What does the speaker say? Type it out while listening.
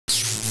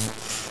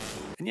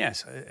And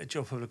yes, a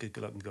Joe Public could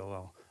look and go,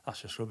 well,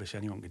 that's just rubbish,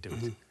 anyone could do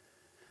it.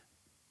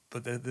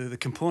 But the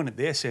component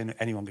they're saying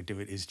anyone could do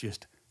it is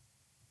just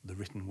the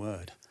written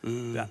word.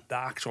 The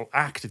actual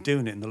act of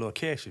doing it in the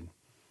location,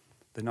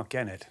 they're not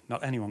getting it.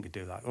 Not anyone could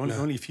do that.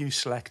 Only a few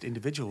select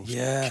individuals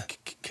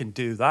can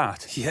do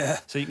that. Yeah.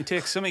 So you can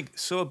take something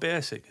so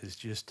basic as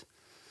just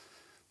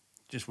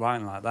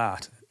writing like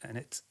that, and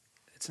it's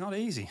not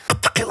easy.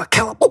 Killa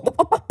Kela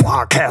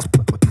podcast.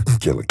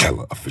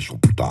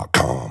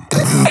 KillaKelaOfficial.com.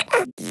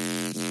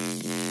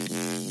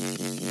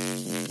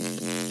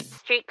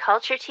 Street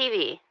Culture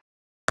TV.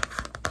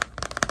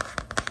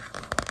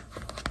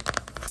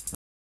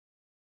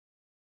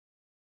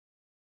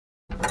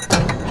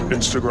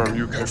 Instagram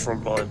UK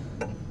Frontline.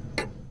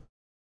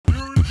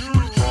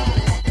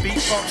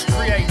 Beatbox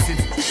created.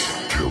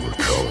 Killa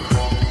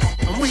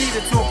Kela. And we're here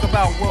to talk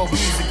about world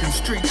music and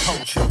street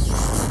culture.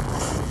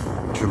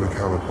 Killa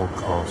Kela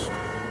podcast.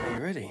 Are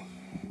you ready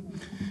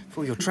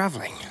for your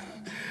travelling?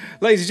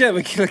 Ladies and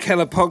gentlemen, Killa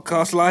Kela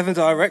podcast, live and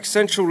direct,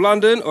 central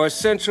London, or as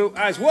central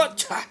as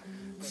what?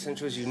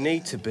 Central as you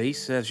need to be,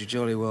 serves you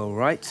jolly well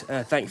right.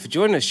 Thank you for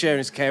joining us, sharing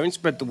is caring,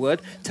 spread the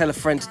word, tell a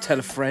friend to tell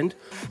a friend.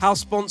 Our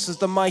sponsors,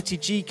 the mighty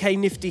GK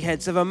Nifty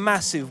Heads, have a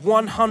massive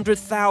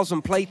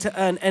 100,000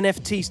 play-to-earn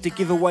NFTs to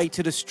give away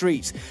to the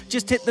streets.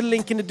 Just hit the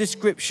link in the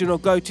description or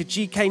go to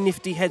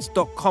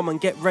gkniftyheads.com and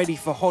get ready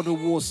for Hodl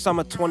Wars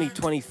Summer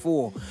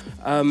 2024.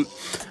 And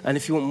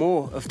if you want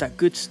more of that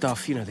good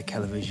stuff, you know, the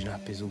Television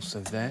app is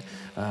also there,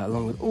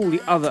 along with all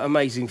the other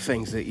amazing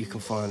things that you can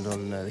find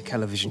on the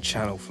Television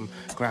channel, from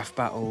graph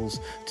battles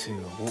to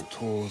walk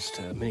tours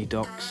to mini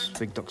docs,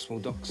 big docs, small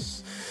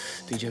docs,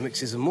 DJ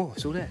mixes and more.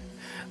 It's all there.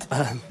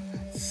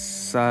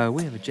 So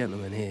we have a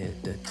gentleman here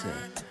that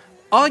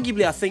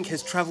arguably I think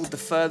has travelled the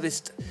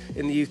furthest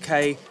in the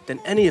UK than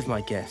any of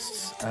my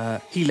guests.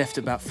 He left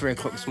about 3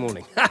 o'clock this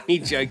morning.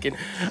 I'm joking,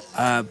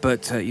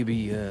 but you'll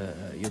be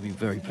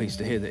very pleased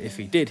to hear that if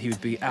he did, he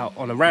would be out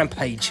on a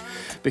rampage,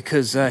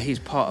 because he's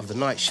part of the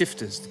Night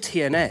Shifters, the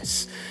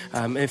TNS.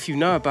 And if you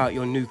know about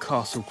your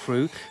Newcastle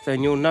crew,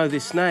 then you'll know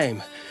this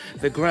name.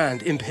 The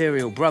Grand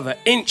Imperial Brother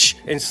Inch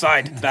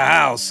inside the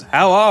house.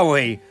 How are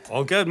we?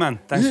 All good, man.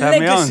 Thanks for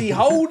having me on. Legacy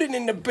holding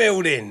in the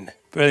building.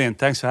 Brilliant.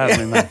 Thanks for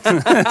having me, man.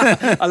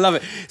 I love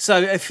it. So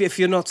if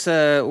you're not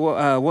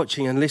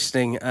watching and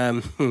listening,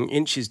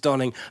 Inch is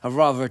donning a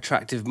rather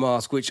attractive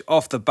mask, which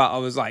off the bat I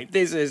was like,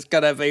 this is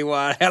going to be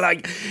one.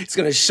 Like, it's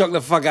going to shock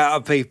the fuck out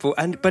of people.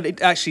 But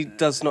it actually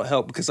does not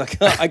help, because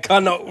I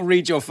cannot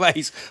read your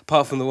face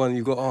apart from the one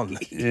you've got on.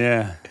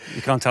 Yeah.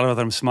 You can't tell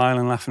whether I'm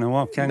smiling, laughing or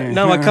what, can you?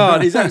 No, I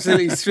can't. He's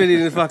absolutely thrilling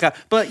the fuck out.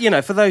 But, you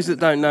know, for those that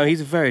don't know, he's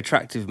a very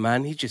attractive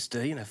man. He just,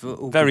 you know... For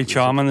all very people,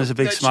 charming. There's a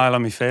big smile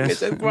on my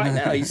face. Right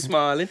now, he's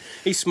smiling.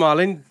 He's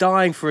smiling,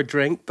 dying for a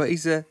drink, but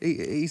he's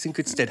in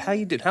good stead. How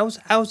you doing?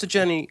 How's the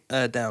journey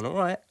down? All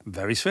right.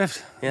 Very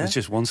swift. Yeah? It's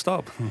just one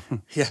stop.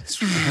 Yeah.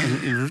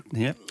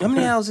 Yeah. How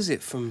many hours is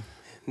it from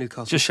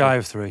Newcastle? Just shy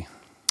of 3.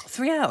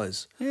 3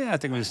 hours? Yeah, I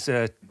think it was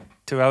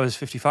 2 hours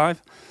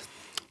 55.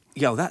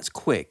 Yo, that's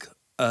quick.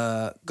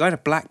 Going to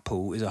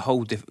Blackpool is a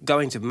whole different...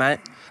 Going to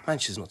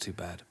Manchester's not too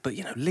bad. But,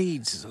 you know,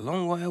 Leeds is a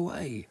long way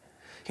away.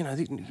 You know,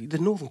 the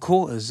northern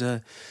quarters, you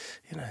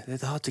know, they're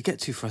hard to get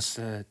to for us,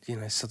 you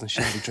know, southern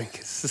shandy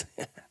drinkers.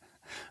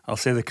 I'll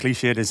say the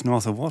cliche is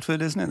north of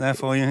Watford, isn't it?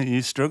 Therefore,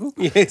 you struggle.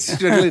 Yeah,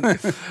 struggling.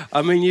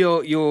 I mean,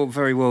 you're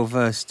very well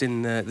versed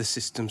in the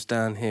systems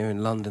down here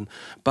in London,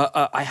 but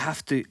I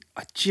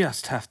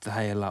just have to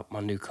hail up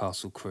my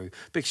Newcastle crew.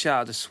 Big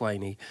shout out to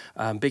Swaney.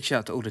 Big shout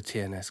out to all the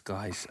TNS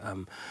guys.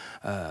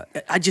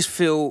 I just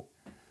feel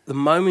the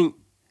moment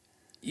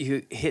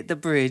you hit the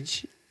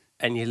bridge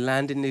and you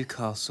land in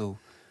Newcastle,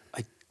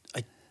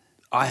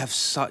 I have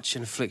such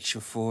an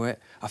affliction for it.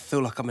 I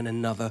feel like I'm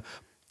in a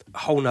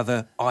whole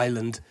nother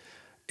island.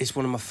 It's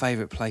one of my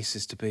favourite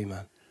places to be,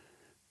 man.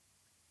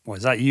 What,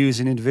 is that you as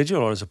an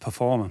individual or as a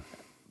performer?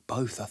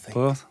 Both, I think.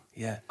 Both?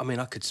 Yeah. I mean,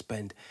 I could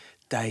spend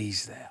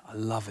days there. I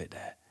love it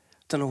there.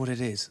 Don't know what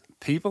it is.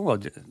 People? Or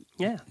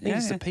Yeah, I think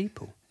it's the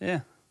people.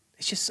 Yeah.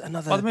 It's just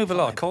another... Well, they move a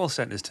lot of vibe. call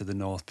centres to the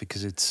north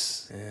because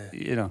it's,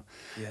 you know,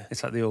 Yeah.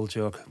 it's like the old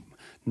joke.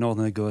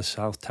 Northerner goes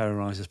south,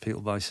 terrorises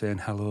people by saying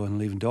hello and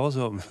leaving doors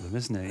open for them,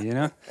 isn't it? You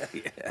know?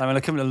 Yeah. I mean, I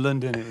come to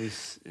London,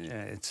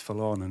 it's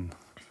full on, and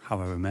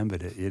how I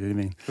remembered it, you know what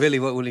I mean? Really,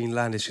 what William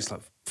Land is just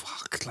like,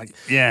 fuck, like,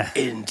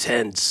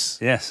 intense.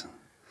 Yes.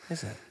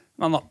 Is it?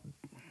 Well, not...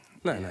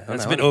 No.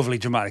 It's a bit overly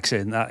dramatic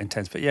saying that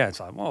intense, but yeah,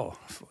 it's like, whoa,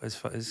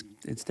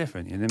 it's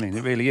different, you know what I mean?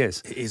 It really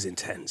is. It is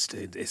intense,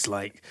 dude. It's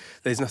like,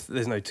 there's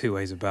no two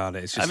ways about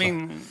it. It's just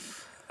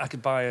I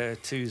could buy a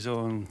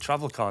 2-zone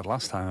travel card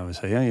last time I was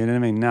here, you know what I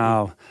mean?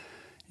 Now,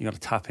 you got to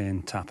tap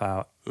in, tap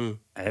out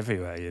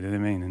everywhere, you know what I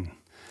mean? And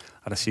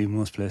I'd assume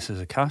most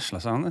places are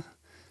cashless, aren't they?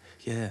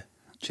 Yeah,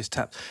 just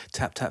tap.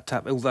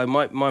 Although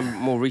my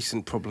more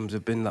recent problems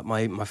have been that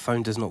my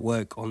phone does not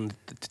work on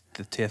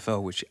the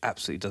TFL, which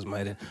absolutely doesn't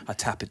matter. I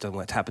tap, it doesn't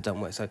work, tap, it doesn't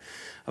work. So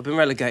I've been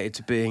relegated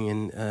to being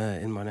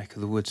in my neck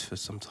of the woods for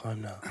some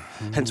time now.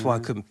 Hence why I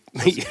couldn't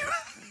meet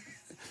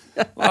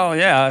you. Well,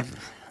 yeah,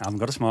 I haven't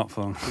got a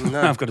smartphone.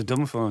 No. I've got a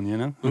dumb phone, you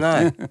know.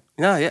 No,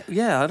 no,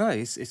 yeah, I know.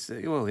 It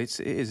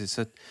is. It's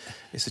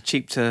a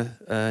cheap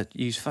to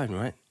use phone,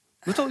 right?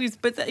 But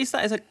is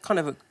that as a kind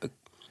of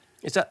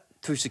is that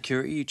through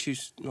security you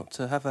choose not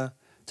to have a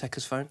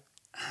Techers phone?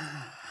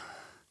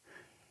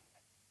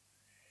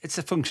 It's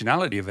the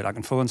functionality of it. I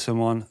can phone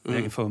someone,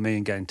 they can phone me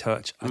and get in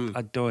touch.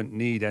 I don't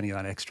need any of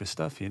that extra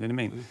stuff. You know what I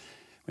mean?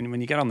 When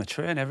you get on the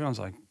train, everyone's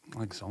like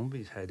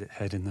zombies,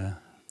 head in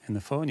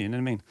the phone. You know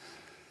what I mean?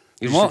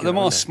 The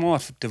more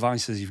smart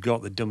devices you've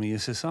got, the dumber your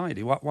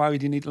society. Why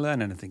would you need to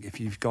learn anything if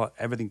you've got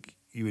everything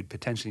you would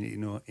potentially need to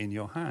know in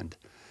your hand?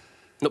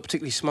 Not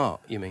particularly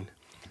smart, you mean?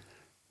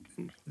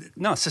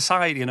 No,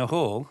 society in a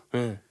whole.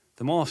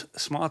 The more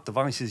smart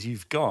devices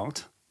you've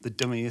got, the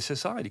dumber your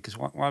society. Because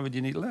why would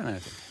you need to learn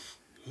anything?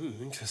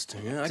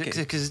 Interesting. Yeah,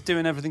 Because it's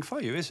doing everything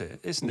for you,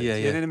 isn't it? Yeah,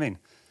 You know what I mean?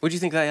 What do you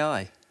think of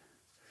AI?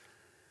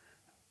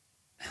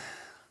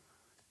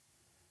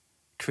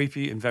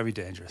 Creepy and very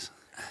dangerous.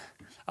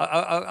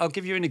 I'll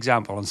give you an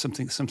example on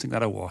something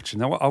that I watched.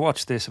 And I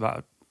watched this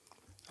about,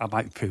 I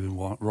might be proven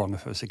wrong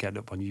if I was to get it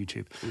up on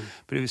YouTube,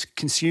 but it was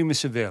consumer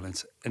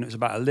surveillance, and it was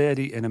about a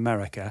lady in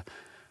America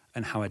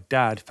and how her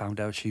dad found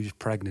out she was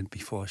pregnant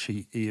before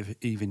she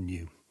even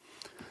knew.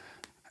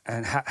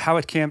 And how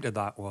it came to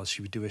that was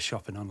she would do her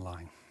shopping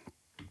online.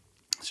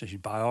 So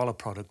she'd buy all her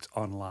products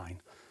online.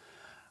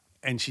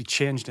 And she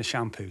changed her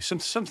shampoo.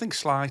 Something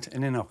slight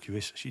and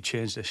innocuous, she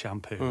changed her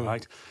shampoo,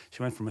 right?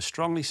 She went from a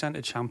strongly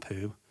scented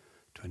shampoo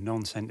to a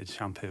non-scented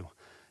shampoo.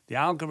 The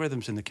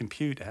algorithms in the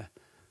computer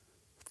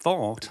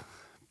thought,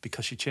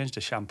 because she changed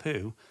her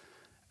shampoo,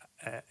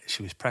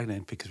 she was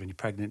pregnant, because when you're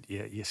pregnant,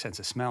 your sense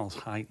of smell is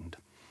heightened.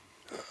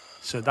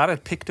 So that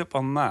had picked up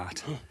on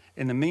that.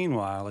 In the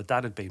meanwhile, her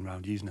dad had been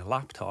around using a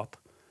laptop,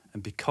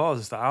 and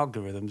because the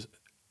algorithms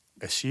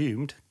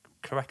assumed,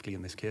 correctly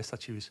in this case,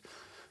 that she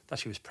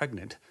was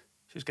pregnant,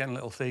 she was getting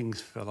little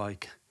things for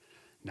like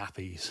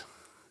nappies.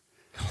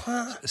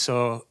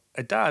 So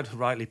her dad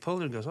rightly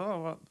pulled her and goes,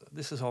 "Oh, well,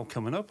 this is all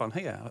coming up on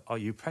here. Are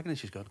you pregnant?"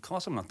 She's going, "Of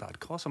course I'm not, Dad. Of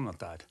course I'm not,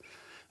 Dad."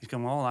 He's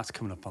going, "Well, that's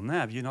coming up on there.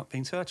 Have you not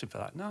been searching for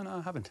that?" No,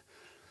 I haven't.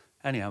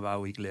 Anyhow, about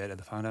a week later,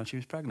 they found out she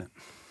was pregnant.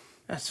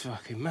 That's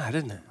fucking mad,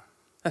 isn't it?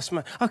 That's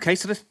mad. Okay,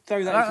 so let's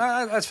throw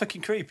that. That's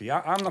fucking creepy.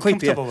 I'm not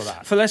comfortable with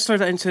that. So let's throw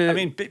that into. I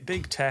mean,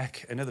 big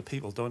tech and other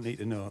people don't need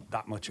to know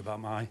that much about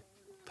my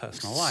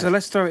personal life. So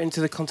let's throw it into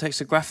the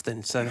context of graph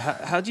then. So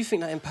how do you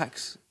think that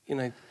impacts,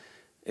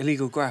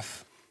 illegal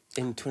graph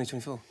in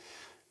 2024?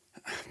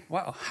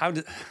 Well,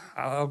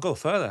 I'll go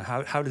further.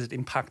 How does it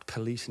impact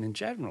policing in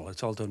general?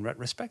 It's all done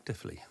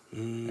retrospectively.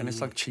 And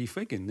it's like Chief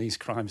Wiggin. These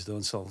crimes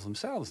don't solve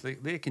themselves.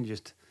 They can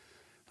just,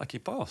 like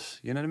your boss,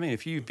 you know what I mean?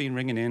 If you've been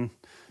ringing in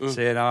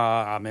saying,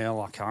 I'm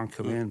ill, I can't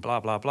come in,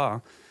 blah, blah,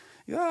 blah.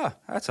 Yeah,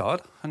 that's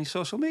odd. On your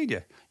social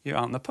media. You're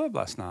out in the pub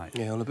last night.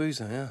 Yeah, on the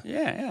boozer,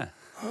 yeah. Yeah.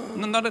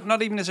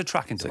 Not even as a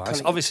tracking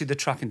device. Obviously, the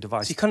tracking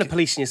device... So you're kind of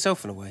policing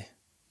yourself in a way.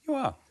 You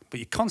are. But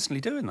you're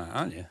constantly doing that,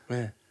 aren't you?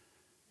 Yeah.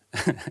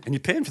 And you're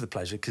paying for the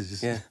pleasure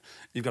because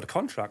you've got a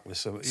contract with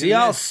someone. See,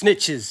 y'all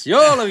snitches.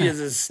 All of you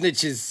are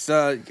snitches.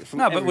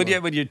 No, but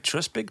would you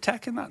trust big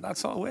tech in that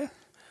sort of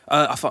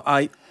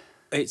way?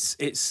 It's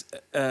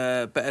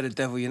better the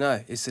devil you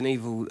know. It's an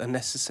evil, a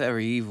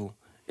necessary evil.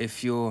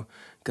 If you're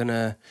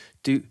gonna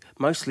do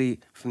mostly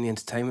from the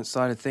entertainment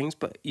side of things,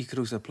 but you could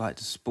also apply it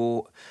to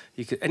sport.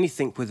 You could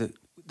anything with it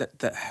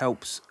that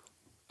helps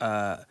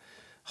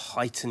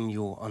heighten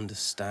your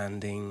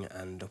understanding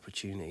and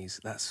opportunities.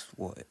 That's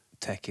what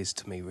tech is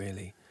to me,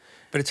 really.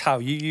 But it's how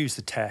you use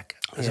the tech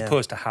as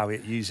opposed to how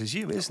it uses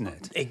you, isn't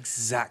it?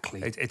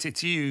 Exactly.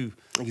 It's you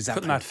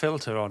putting that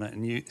filter on it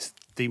and you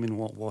deeming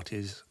what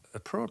is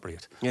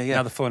appropriate. Yeah.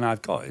 Now the phone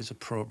I've got is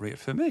appropriate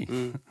for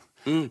me.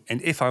 And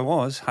if I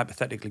was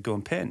hypothetically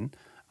going pen,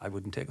 I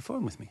wouldn't take a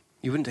phone with me.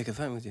 You wouldn't take a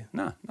phone with you?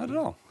 No, not at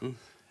all. I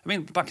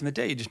mean, back in the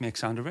day, you just make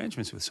sound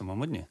arrangements with someone,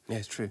 wouldn't you? Yeah,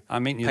 it's true. I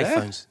mean, you pay there.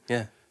 Phones,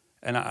 yeah.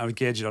 And I would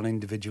gauge it on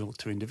individual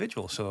to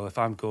individual. So if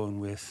I'm going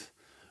with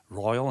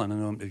Royal and I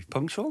know him to be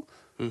punctual,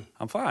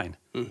 I'm fine.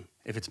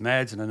 If it's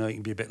Meds and I know he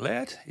can be a bit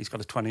late, he's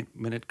got a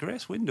 20-minute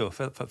grace window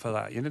for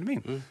that, you know what I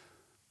mean?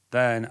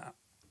 Then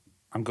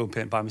I'm going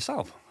paint by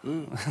myself.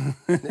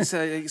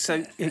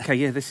 So okay,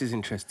 yeah, this is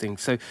interesting.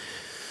 So,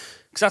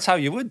 because that's how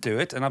you would do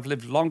it, and I've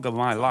lived longer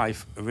my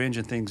life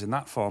arranging things in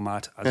that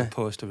format as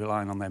opposed to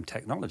relying on them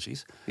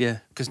technologies. Yeah.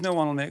 Because no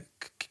one will make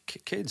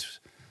kids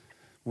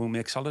won't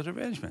make solid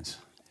arrangements.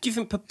 Do you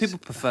think people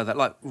prefer that?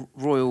 Like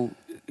Royal,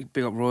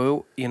 big up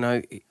Royal,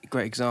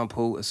 great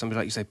example of somebody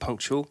like you say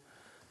punctual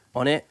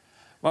on it.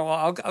 Well,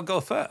 I'll go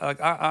first. Like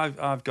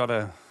I've got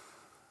I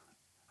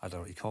don't know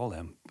what you call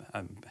them.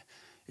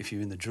 If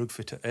you're in the drug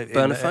fraternity,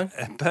 burner phone.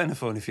 Burner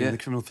phone. If you're in the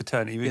criminal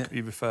fraternity,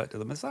 we refer to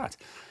them as that.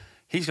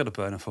 He's got a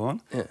burner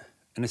phone,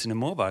 and it's in a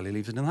mobile. He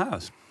leaves it in the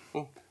house.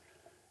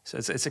 So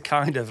it's a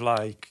kind of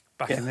like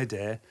back in the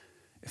day.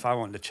 If I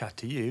wanted to chat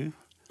to you,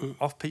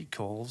 off-peak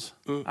calls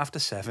after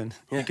 7,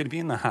 you're going to be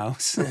in the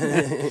house, and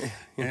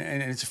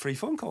it's a free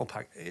phone call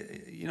pack.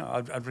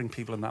 I'd ring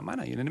people in that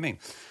manner. You know what I mean?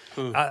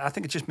 I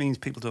think it just means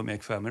people don't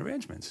make firm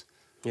arrangements.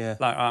 Yeah.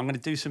 Like, I'm going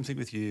to do something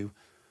with you.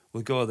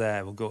 We'll go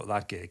there. We'll go to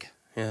that gig.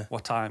 Yeah.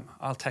 What time?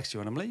 I'll text you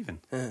when I'm leaving.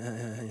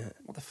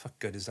 What the fuck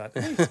good is that?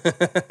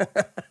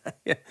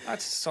 Yeah.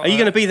 That's Are you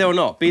going to be there or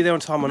not? Be there on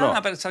time or No, not?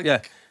 no, but it's like-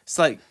 yeah. It's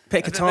like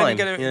pick a time.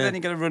 Then you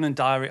got to run and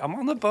diary. I'm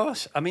on the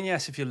bus. I mean,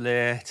 yes, if you're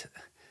late,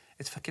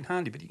 it's fucking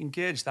handy, but you can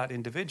gauge that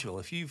individual.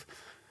 If you've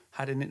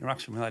had an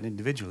interaction with that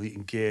individual, you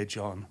can gauge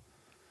on.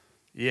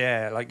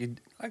 Yeah, like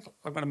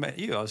when I met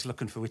you, I was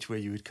looking for which way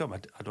you would come. I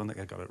don't think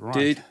I got it right.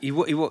 Dude, he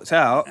walked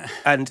out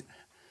and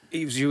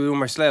you were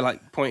almost there,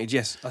 like pointed,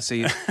 yes, I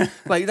see you.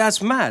 Like,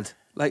 that's mad.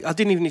 Like, I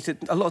didn't even need to.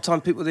 A lot of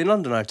time, people in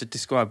London, I have to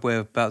describe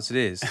whereabouts it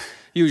is.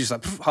 You were just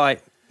like, hi.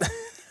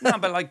 No,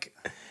 but like.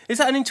 Is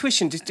that an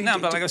intuition?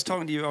 But like I was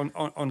talking to you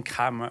on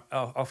camera,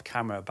 off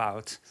camera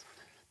about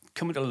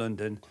coming to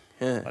London.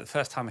 Yeah. Like the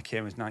first time I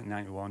came was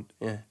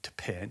 1991 to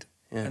paint,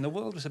 and the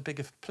world was a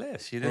bigger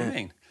place. You know what I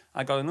mean?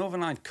 I got an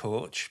overnight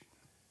coach.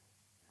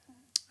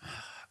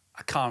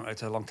 I can't.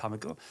 It's a long time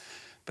ago,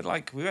 but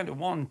like we went to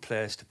one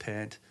place to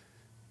paint.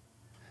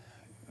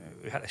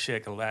 We had to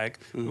shake a leg.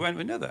 We went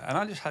to another, and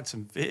I just had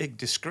some vague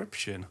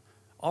description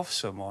of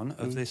someone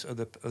of this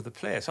other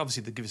place.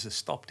 Obviously, they give us a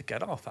stop to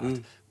get off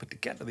at, but to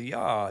get to the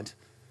yard,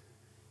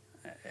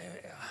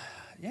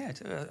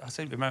 I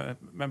seem to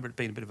remember it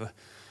being a bit of a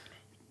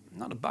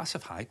not a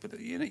massive hike, but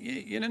you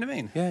know what I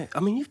mean. Yeah, I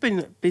mean, you've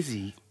been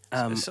busy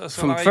So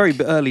from like, very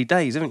early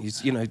days, haven't you?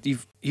 You know,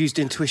 you've used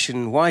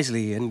intuition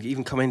wisely, and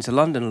even come into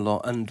London a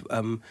lot. And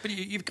but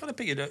you've got to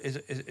be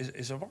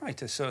as a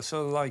writer.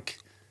 So like,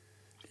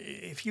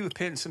 if you were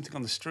painting something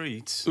on the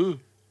streets.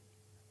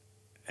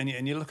 And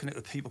you're looking at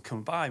the people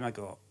coming by, and I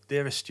go,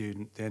 they're a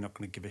student, they're not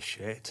going to give a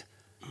shit.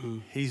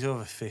 He's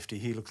over 50,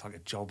 he looks like a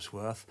job's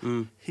worth.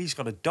 He's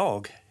got a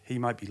dog, he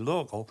might be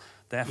local,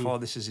 therefore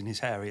this is in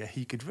his area,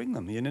 he could ring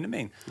them, you know what I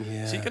mean?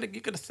 Yeah. So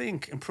you've got to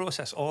think and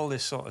process all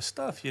this sort of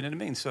stuff, you know what I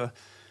mean? So,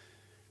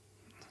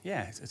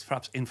 yeah, it's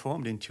perhaps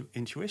informed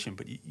intuition,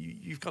 but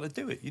you've got to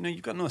do it. You know,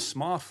 you've got no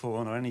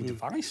smartphone or any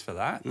device for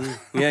that.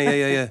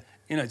 Yeah.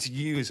 You know, it's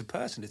you as a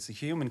person. It's the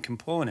human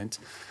component,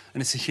 and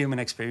it's the human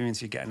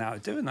experience you're getting out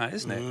of doing that,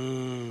 isn't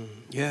it?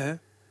 Yeah.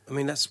 I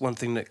mean, that's one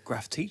thing that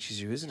Graff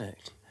teaches you, isn't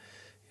it?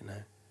 You know,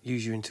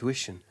 use your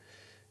intuition.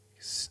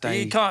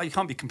 You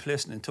can't be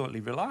complacent and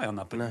totally rely on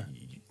that, but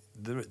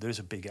there is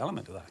a big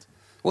element of that.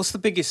 What's the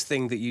biggest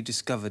thing that you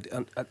discovered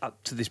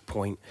up to this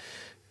point?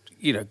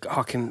 You know,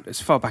 harken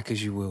as far back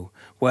as you will,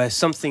 where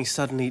something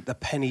suddenly, the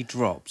penny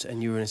dropped,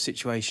 and you were in a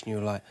situation you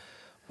were like,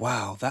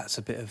 wow, that's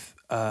a bit of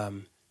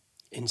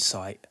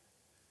insight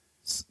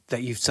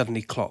that you've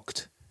suddenly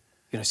clocked.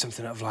 You know,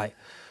 something of like,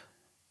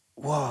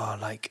 wow,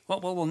 like...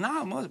 Well,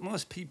 now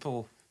most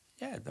people,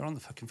 they're on the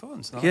fucking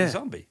phones. They're like a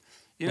zombie.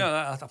 You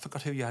know, I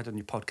forgot who you had on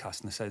your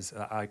podcast, and it says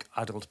like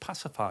adult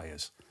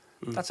pacifiers.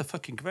 That's a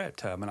fucking great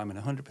term, and I'm in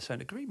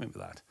 100% agreement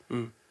with that.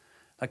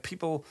 Like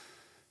people...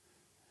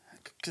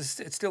 Because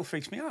it still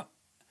freaks me out.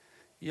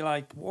 You're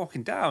like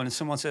walking down and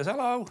someone says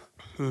hello,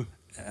 and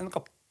they've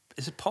got,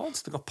 is it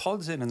pods? They've got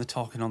pods in and they're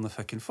talking on the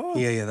fucking phone.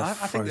 Yeah. I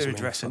think they're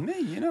addressing me.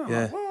 You know,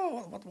 Yeah. like,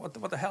 whoa,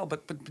 what the hell?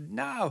 But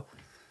now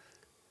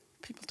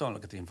people don't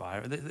look at the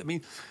environment. I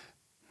mean,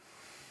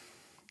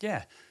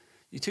 yeah,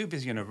 you're too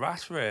busy in a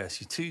rat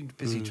race. You're too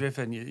busy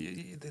driven.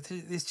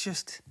 It's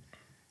just.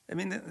 I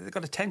mean, they've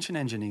got attention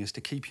engineers to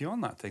keep you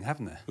on that thing,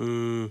 haven't they?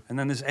 And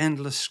then there's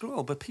endless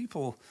scroll, but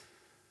people.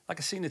 Like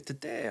I seen it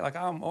today, like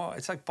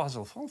it's like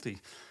Basil Fawlty.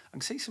 I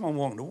can see someone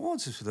walking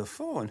towards us with their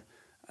phone,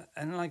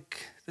 and like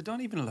they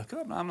don't even look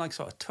up. And I'm like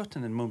sort of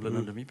tutting and mumbling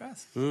under my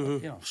breath, you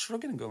know,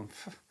 shrugging and going,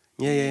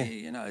 Yeah.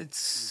 You know,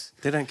 it's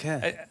They don't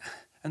care.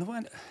 And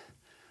when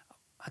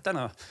I don't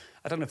know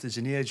if there's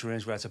an age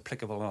range where it's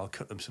applicable, and I'll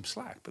cut them some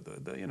slack.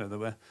 But you know,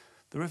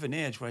 they're of an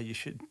age where you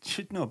should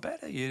know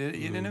better.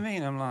 You know what I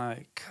mean? I'm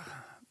like,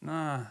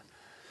 nah,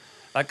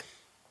 like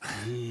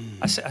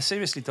I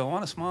seriously don't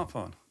want a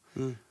smartphone.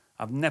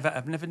 I've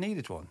never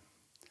needed one.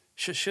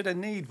 Should I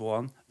need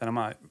one, then I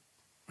might.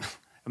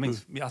 I mean,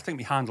 I think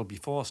my hand will be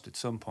forced at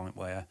some point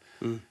where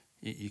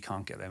you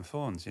can't get them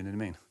phones. You know what I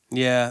mean?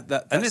 Yeah,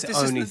 that's the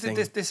only thing.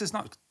 This is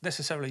not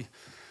necessarily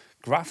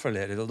graph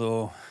related,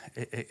 although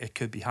it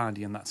could be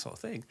handy and that sort of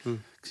thing. Because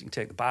you can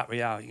take the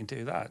battery out, you can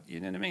do that.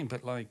 You know what I mean?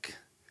 But like,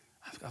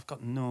 I've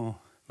got no,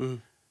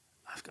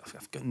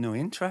 I've got no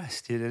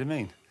interest. You know what I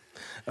mean?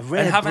 A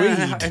rare breed.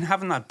 And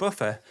having that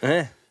buffer.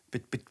 Yeah.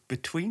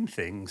 Between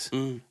things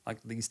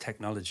like these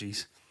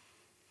technologies,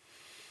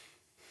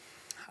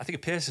 I think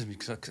it pierces me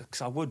because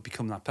I would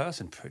become that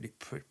person pretty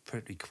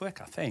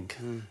quick. I think.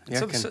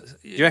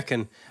 You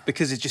reckon?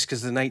 Because it's just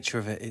because the nature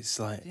of it,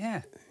 it's like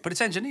but it's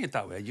engineered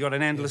that way. You got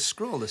an endless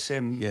scroll, the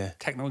same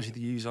technology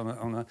they use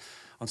on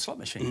slot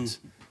machines.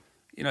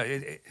 You know.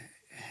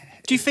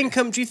 Do you think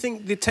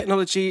the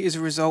technology is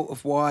a result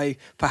of why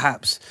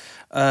perhaps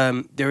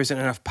there isn't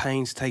enough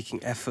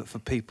painstaking effort for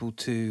people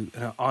to?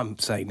 I'm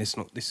saying this,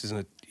 this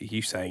isn't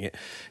you saying it.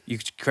 You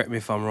correct me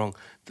if I'm wrong.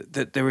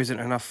 That there isn't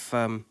enough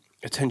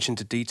attention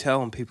to detail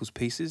on people's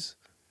pieces.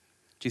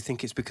 Do you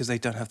think it's because they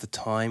don't have the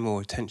time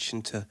or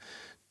attention to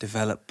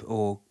develop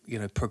or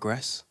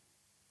progress?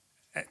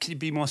 Can you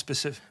be more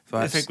specific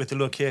Right. with the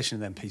location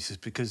of them pieces?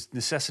 Because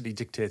necessity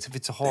dictates. If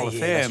it's a Hall of Yeah,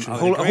 Fame, that's true. I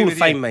would Hall agree of with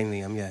Fame you. mainly.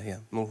 Yeah.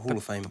 More Hall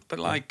of Fame. But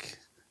yeah. like,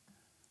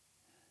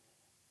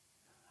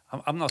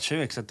 I'm not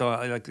sure because I don't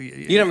I like.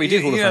 You don't really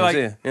do Hall of Fames, do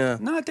you? Yeah.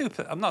 No, I do.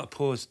 I'm not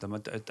opposed to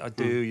them. I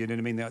do. You know what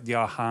I mean? They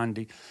are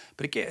handy.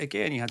 But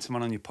again, you had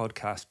someone on your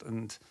podcast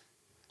and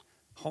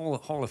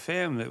Hall of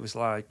Fame. It was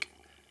like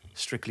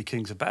strictly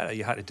Kings are better.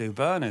 You had to do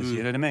burners.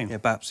 You know what I mean? Yeah,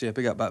 Baps. Yeah,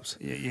 big up Baps.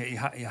 You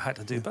had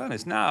to do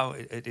burners. Now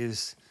it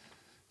is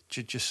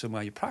just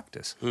somewhere you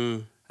practice.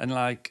 And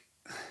like,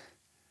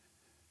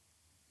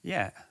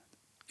 yeah,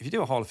 if you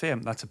do a Hall of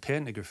Fame, that's a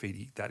painted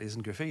graffiti. That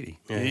isn't graffiti.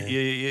 You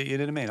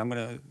know what I mean? I'm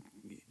gonna,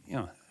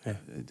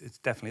 it's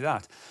definitely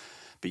that.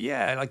 But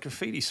yeah, like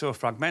graffiti's so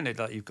fragmented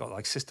that you've got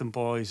like System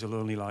Boys will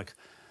only like,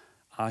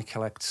 I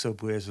collect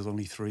subways with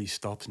only 3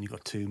 stops and you've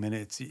got 2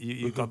 minutes.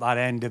 You've got that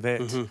end of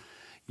it.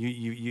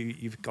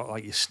 You've got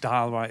like your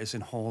style writers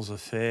in Halls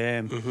of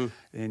Fame,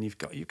 and you've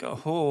got a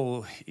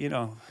whole,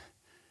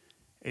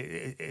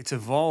 it's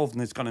evolved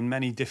and it's gone in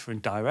many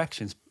different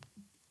directions.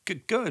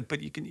 Good,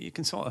 but you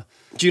can sort of.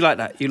 Do you like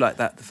that? You like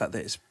that? The fact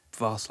that it's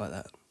vast like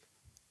that?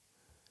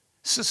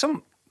 So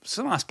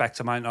some aspects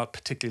I might not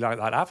particularly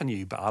like that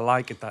avenue, but I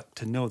like it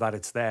to know that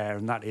it's there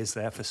and that is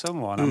there for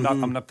someone.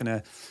 I'm not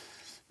going to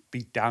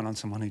beat down on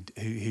someone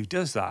who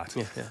does that.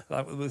 Yeah.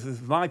 Like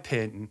with my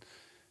painting.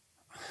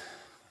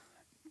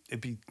 I'd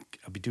be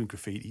doing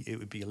graffiti. It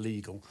would be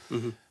illegal,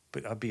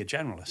 but I'd be a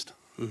generalist.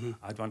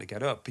 I'd want to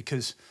get up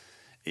because,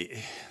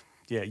 if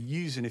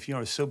you're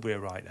a subway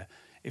rider,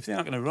 if they're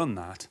not going to run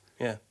that,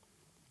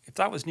 if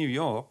that was New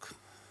York,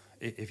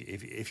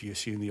 if you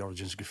assume the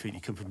origins of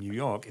graffiti come from New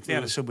York, if they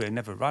had a subway and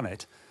never ran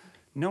it,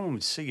 no one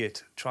would see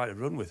it, try to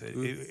run with it.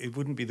 It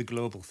wouldn't be the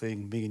global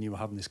thing me and you were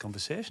having this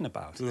conversation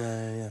about.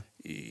 Yeah.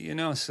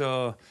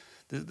 So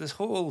there's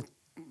whole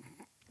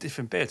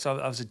different bits.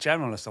 I was a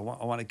generalist.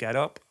 I want to get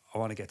up. I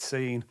want to get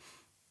seen.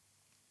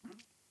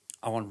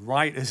 I want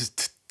writers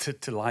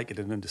to like it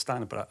and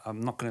understand it, but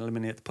I'm not going to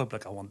eliminate the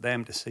public. I want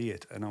them to see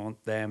it, and I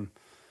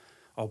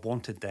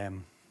wanted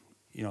them,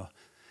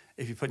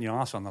 if you're putting your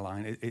arse on the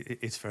line,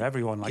 it's for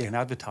everyone, like an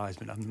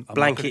advertisement. I'm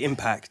Blanket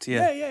impact,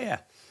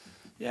 Yeah.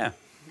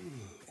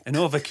 An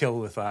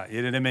overkill with that,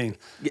 you know what I mean?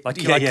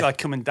 Like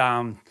coming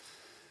down,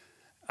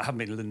 I haven't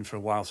been in London for a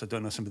while, so I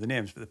don't know some of the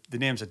names, but the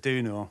names I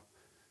do know,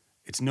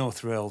 it's no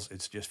thrills.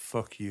 It's just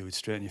fuck you. It's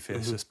straight in your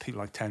face. There's people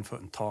like 10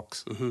 foot and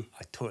talks. I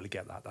totally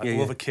get that.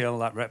 Overkill,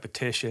 that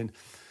repetition.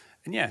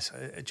 And yes,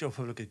 a Joe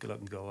Public could look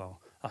and go,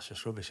 well, that's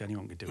just rubbish.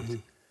 Anyone could do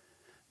it.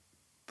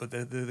 But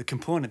the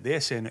component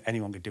they're saying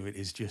anyone could do it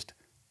is just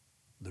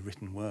the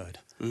written word.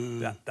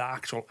 The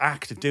actual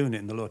act of doing it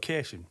in the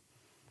location,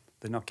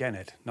 they're not getting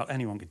it. Not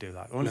anyone could do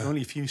that.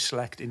 Only a few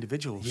select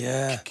individuals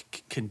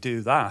can do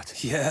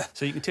that. Yeah.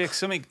 So you can take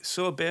something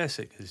so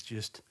basic as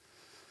just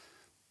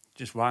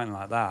writing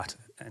like that,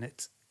 and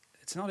it's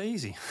not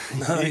easy.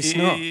 No, it's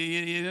not.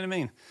 You know what I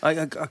mean?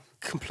 I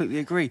completely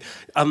agree.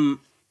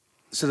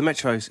 So the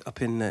Metro's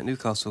up in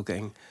Newcastle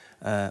getting,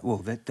 they're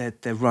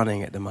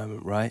running at the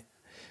moment, right?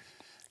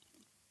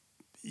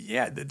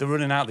 Yeah, they're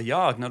running out of the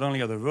yard. Not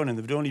only are they running,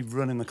 they've only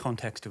run in the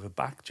context of a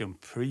back jump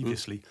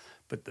previously,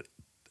 but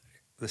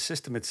the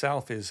system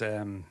itself is,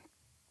 they're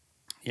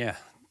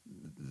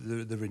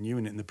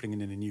renewing it and they're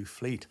bringing in a new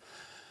fleet.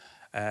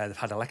 They've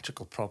had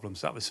electrical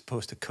problems. That was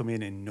supposed to come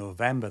in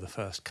November, the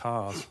first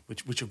cars,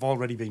 which have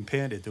already been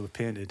painted. They were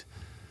painted,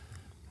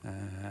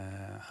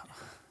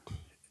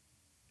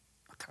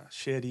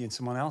 Shady and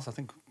someone else. I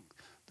think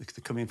they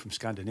come in from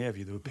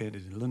Scandinavia. They were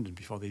painted in London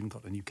before they even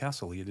got to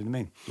Newcastle. You know what I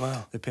mean?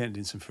 Wow. They painted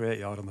in some freight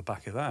yard on the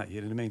back of that. You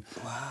know what I mean?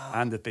 Wow.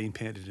 And they've been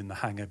painted in the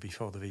hangar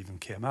before they even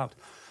came out.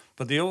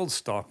 But the old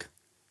stock,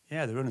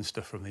 they're running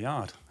stuff from the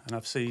yard, and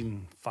I've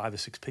seen 5 or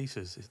 6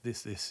 pieces.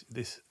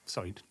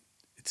 Sorry.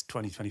 It's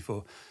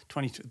 2024,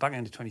 back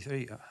end of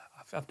 23.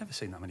 I've never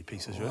seen that many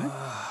pieces, really.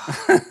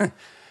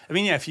 I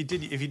mean, if you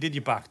did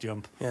your back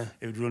jump,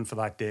 it would run for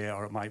that day,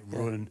 or it might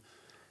run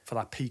for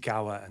that peak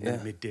hour, and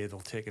then midday they'll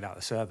take it out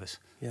of service.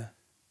 Yeah.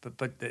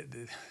 But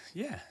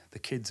the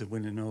kids are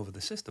winning over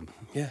the system.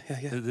 Yeah.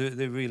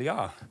 They really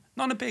are.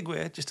 Not in a big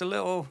way, just a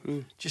little,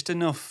 just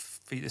enough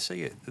for you to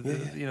see it.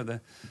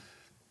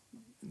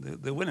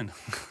 They're winning.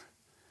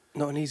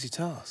 Not an easy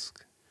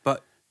task,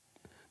 but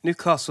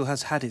Newcastle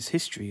has had its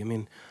history. I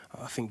mean,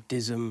 I think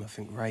Dism, I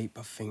think Rape,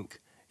 I think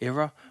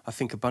Era, I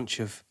think a bunch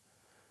of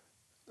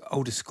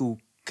older school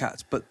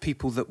cats, but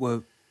people that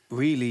were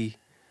really,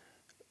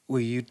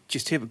 where you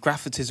just hear,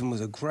 graffitism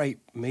was a great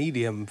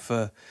medium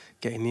for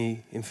getting the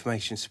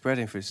information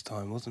spreading for its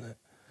time, wasn't it?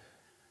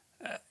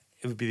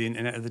 It would be the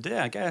internet of the day,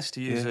 I guess,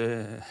 to use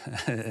a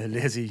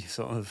lazy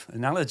sort of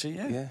analogy,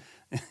 yeah.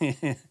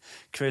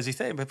 Crazy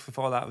thing, but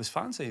before that it was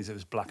fanzines. It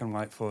was black and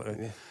white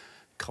photo,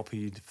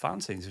 copied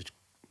fanzines, which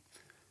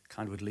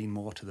kind of would lean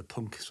more to the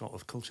punk sort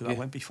of culture that Yeah.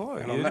 went before.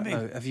 And You on know what that I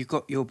mean? note, have you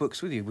got your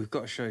books with you? We've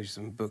got to show you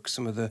some books,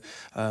 some of the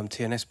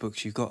TNS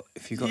books you've got.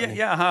 If you've got any.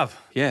 Yeah, I have.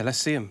 Yeah, let's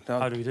see them.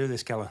 How do we do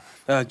this, Killa?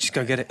 Just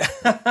go get it.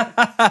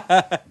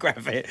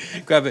 Grab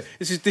it.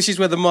 This is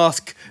where the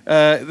mask.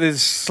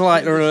 There's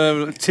slight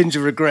tinge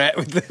of regret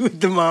with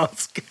the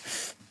mask.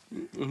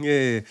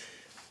 Yeah.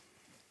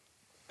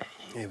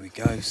 Here we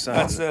go. So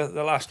That's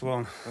the last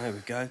one. there we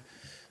go.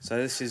 So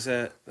this is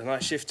the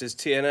Night Shifters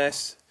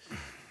TNS,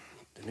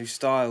 the new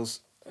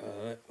styles.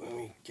 Let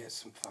me get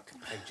some fucking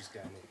pages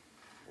going in.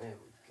 There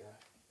we go.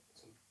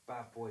 Some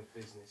bad boy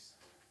business.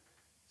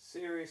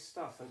 Serious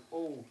stuff and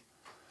all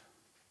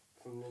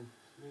from the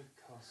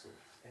Newcastle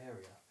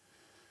area.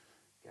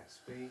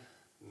 Gatsby,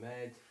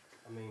 Med,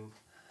 I mean,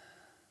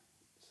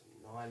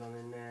 some nylon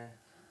in there.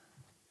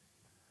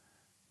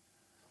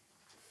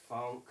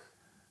 Funk.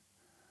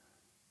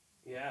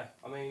 Yeah,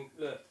 I mean,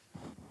 look,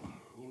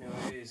 you know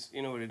what it is.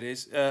 You know what it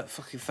is.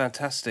 Fucking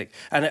fantastic,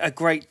 and a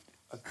great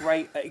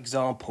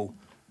example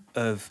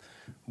of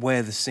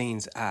where the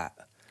scene's at.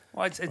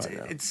 Well,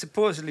 it's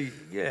supposedly,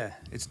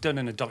 it's done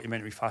in a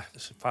documentary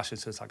fashion,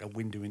 so it's like a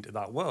window into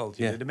that world,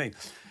 you know what I mean?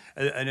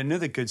 And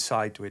another good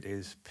side to it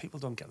is people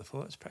don't get the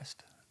photos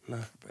pressed,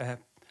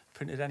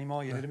 printed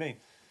anymore, you know what I mean?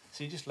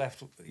 So you're just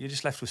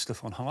left with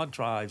stuff on hard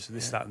drives,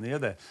 this, that and the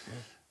other,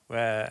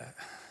 where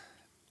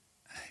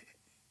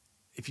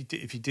if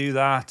you do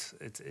that,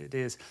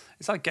 it's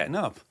like getting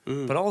up,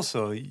 but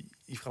also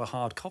you've got a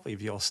hard copy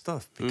of your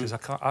stuff, because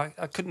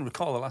I couldn't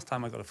recall the last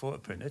time I got a photo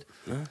printed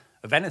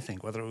of anything,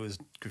 whether it was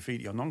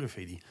graffiti or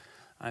non-graffiti.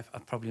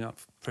 I've probably not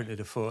printed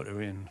a photo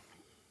in,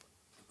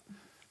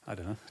 I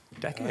don't know,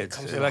 decades.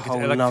 Comes with a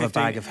whole another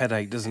bag of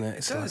headache, doesn't it?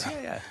 It does,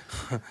 yeah.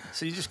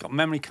 So you just got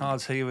memory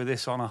cards here with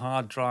this on a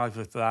hard drive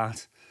with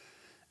that,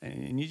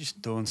 and you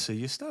just don't see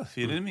your stuff.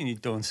 You know what I mean? You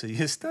don't see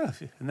your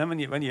stuff, and then when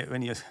you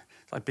it's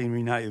like being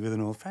reunited with an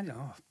old friend.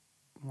 Oh,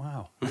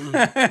 wow.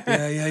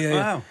 Yeah.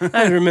 Wow.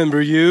 I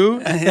remember you.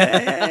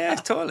 yeah,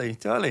 totally.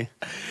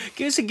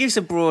 Give us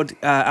a broad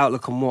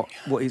outlook on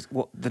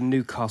what the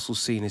Newcastle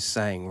scene is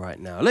saying right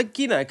now. Like,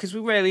 you know, because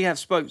we rarely have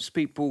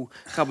spokespeople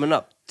coming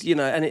up, you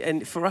know,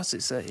 and for us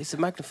it's a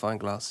magnifying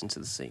glass into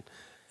the scene.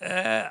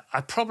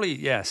 I probably,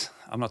 yes.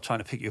 I'm not trying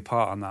to pick you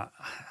apart on that.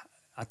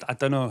 I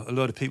don't know, a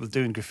lot of people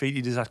doing graffiti,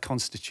 does that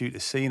constitute a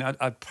scene?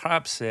 I'd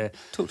perhaps say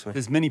Talk to me.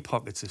 There's many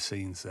pockets of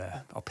scenes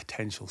there, or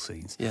potential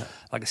scenes. Yeah.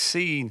 Like a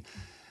scene,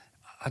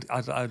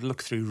 I'd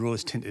look through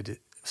rose-tinted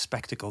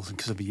spectacles, and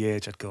because of the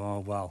age, I'd go, oh,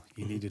 well,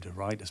 you needed a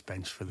writer's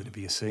bench for there to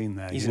be a scene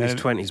there. He's in his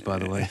 20s, by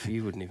the way.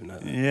 You wouldn't even know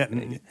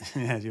that.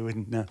 Yeah, you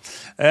wouldn't know.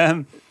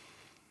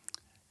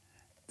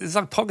 There's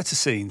like pockets of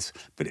scenes,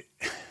 but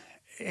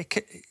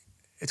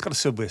it's got a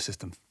subway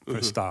system for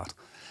a start.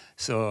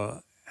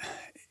 So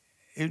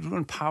it would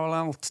run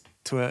parallel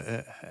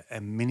to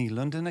a mini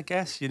London, I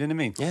guess. You know what I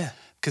mean? Yeah.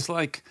 Because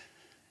like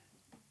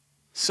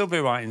subway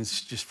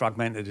writing's just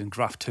fragmented in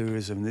graph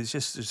tourism. There's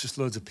just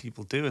loads of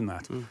people doing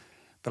that.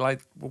 But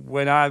like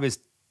when I was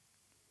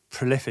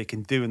prolific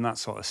in doing that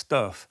sort of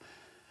stuff,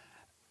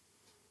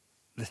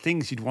 the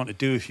things you'd want to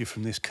do if you're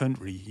from this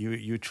country,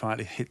 you would try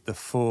to hit the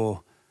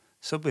 4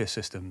 subway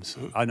systems.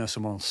 I know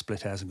someone will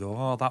split hairs and go,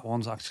 oh, that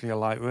one's actually a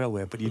light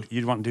railway, but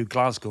you'd want to do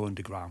Glasgow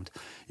Underground,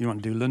 you'd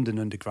want to do London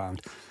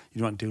Underground,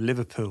 you'd want to do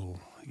Liverpool,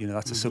 you know,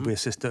 that's a subway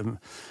system,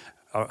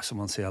 or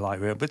someone say a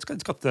light rail, but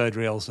it's got third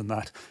rails and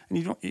that,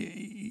 and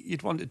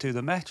you'd want to do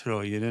the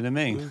metro, you know what I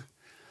mean?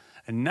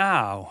 And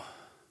now,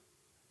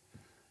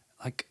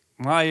 like,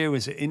 my year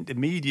was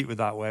intermediate with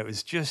that, where it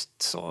was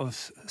just sort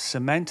of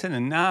cementing,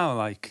 and now,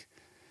 like,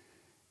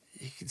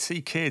 you can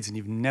see kids and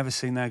you've never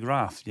seen their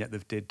graph, yet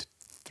they've did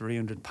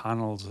 300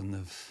 panels and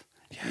they've...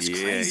 Yeah, it's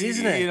crazy,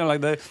 isn't it? You know,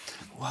 like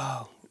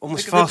wow,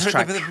 almost they're fast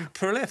track. They're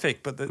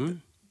prolific, but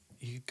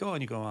you go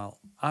and you go, well,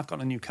 I've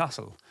got a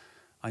Newcastle.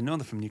 I know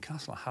they're from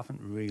Newcastle. I haven't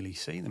really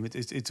seen them.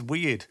 It's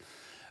weird.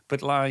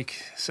 But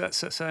like,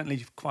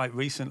 certainly quite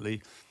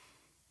recently,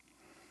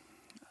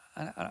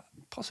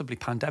 possibly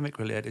pandemic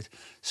related,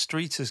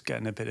 streets is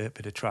getting a bit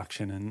of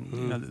traction, and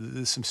you know,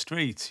 there's some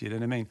streets, you know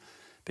what I mean?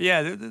 But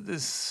yeah,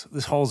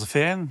 there's halls of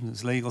fame,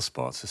 there's legal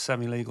spots, there's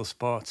semi-legal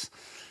spots,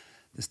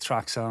 there's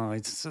track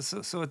sides,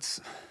 so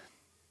it's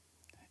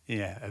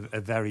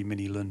a very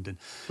mini London,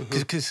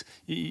 because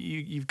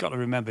you've got to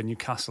remember,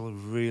 Newcastle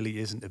really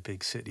isn't a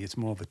big city. It's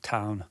more of a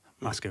town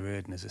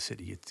masquerading as a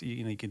city.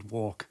 You could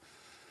walk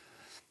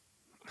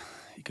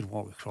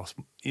across.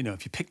 You know,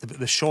 if you pick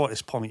the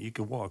shortest point, you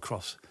could walk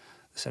across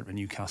the centre of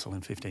Newcastle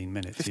in 15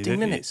 minutes. 15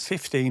 minutes.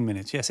 15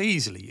 minutes. Yes,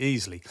 easily.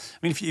 I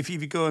mean, if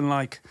you're going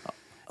like,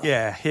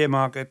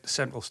 Haymarket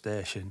Central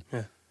Station.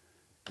 Yeah.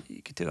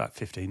 You could do that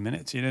 15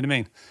 minutes, you know what I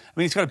mean? I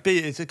mean, it's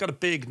got a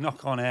big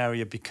knock-on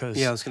area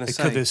because I was going to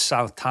say, it covers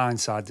South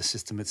Tyneside, the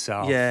system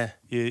itself. Yeah.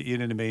 You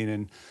know what I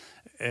mean?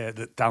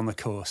 And down the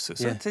coast.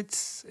 So Yeah.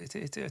 it's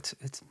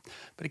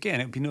but again,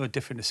 it would be no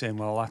different to saying,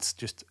 well, that's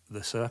just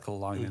the Circle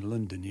line in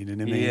London, you know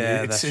what I mean?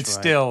 Yeah, it's right.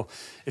 still,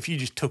 if you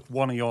just took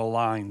one of your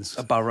lines.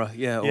 A borough,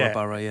 or a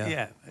borough,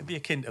 Yeah, it'd be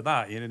akin to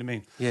that, you know what I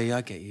mean? Yeah,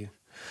 I get you.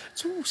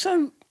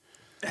 So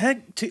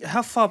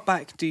How far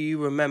back do you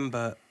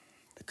remember?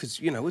 Because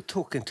we're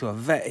talking to a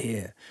vet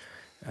here.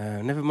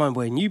 Never mind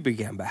when you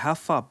began, but how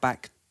far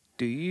back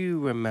do you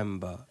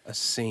remember a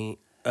scene?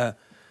 I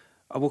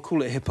will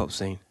call it a hip hop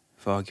scene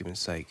for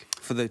argument's sake.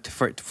 For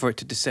it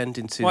to descend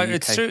into. Well, the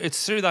UK.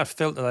 it's through that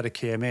filter that it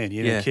came in.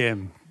 It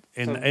came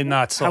in So in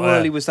that sort How of.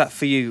 early was that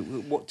for you?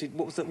 What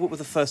were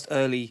the first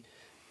early,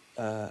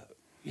 Well,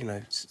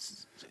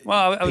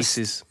 I was,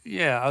 pieces?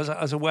 I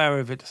was aware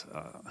of it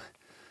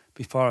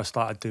before I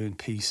started doing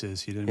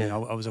pieces. You know what I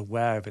mean? Yeah. I was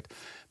aware of it,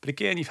 but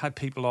again, you've had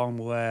people on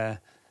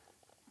where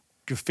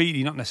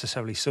graffiti, not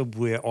necessarily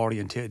subway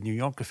orientated New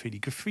York graffiti.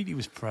 Graffiti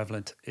was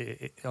prevalent,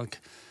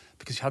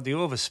 because you had the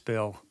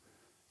overspill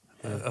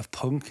of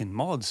punk and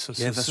mods. So,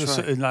 That's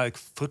so right. like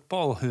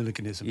football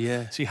hooliganism.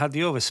 Yeah. So you had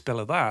the overspill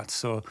of that.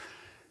 So,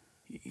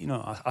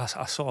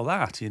 I saw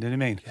that. You know what I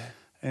mean? Yeah.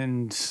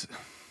 And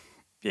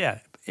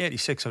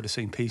 86, I would have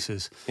seen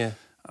pieces. Yeah.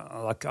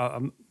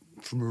 I'm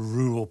from a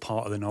rural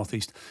part of the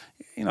northeast.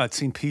 I'd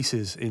seen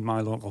pieces in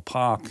my local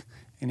park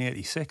in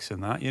 '86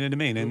 and that. You know what I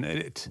mean? And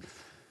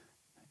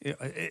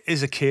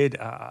as a kid,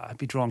 I'd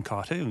be drawing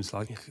cartoons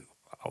like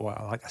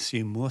I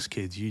assume most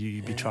kids.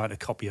 You'd be trying to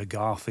copy a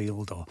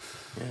Garfield or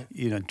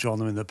draw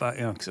them in the back.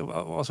 Because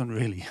I wasn't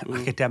really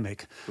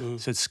academic.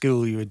 So at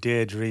school, you were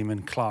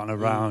daydreaming, clarting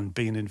around,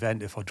 being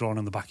inventive, or drawing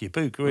on the back of your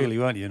book. Really,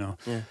 weren't you?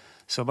 Yeah.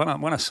 So when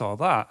I saw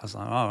that, I was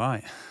like, all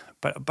right.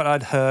 But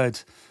I'd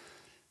heard,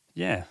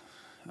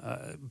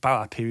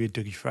 about that period,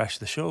 Dougie Fresh,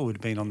 the show would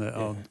have been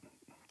on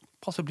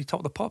possibly Top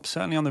of the Pops,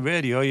 certainly on the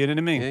radio. You know what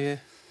I mean? Yeah.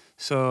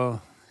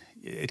 So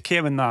it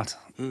came in that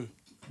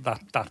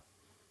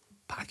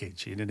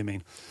package. You know what I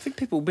mean? I think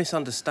people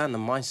misunderstand the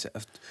mindset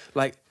of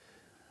and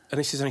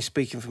this is only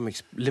speaking from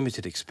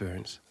limited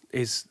experience.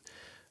 Is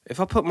if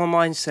I put my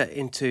mindset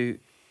into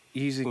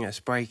using a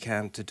spray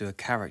can to do a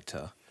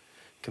character,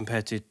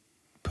 compared to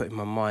putting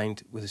my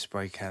mind with a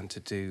spray can to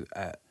do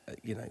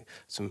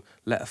some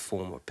letter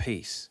form or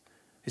piece,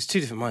 it's two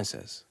different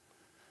mindsets.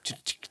 Do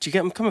you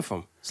get where I'm coming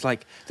from? It's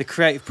like the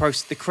creative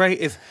process, the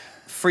creative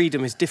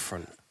freedom is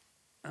different.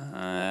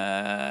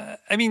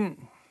 I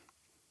mean,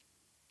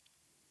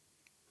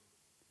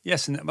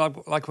 yes, and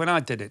like when I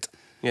did it,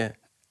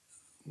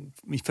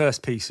 my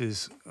first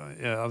pieces.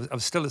 I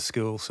was still at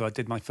school, so I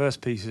did my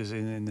first pieces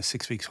in the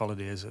 6 weeks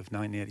holidays of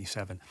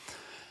 1987.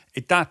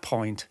 At that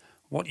point,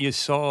 what you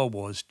saw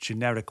was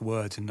generic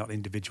words and not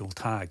individual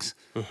tags.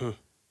 Mm-hmm.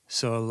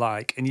 So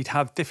and you'd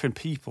have different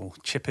people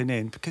chipping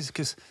in because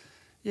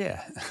we'd have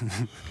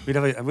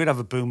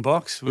a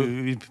boombox.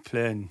 We'd be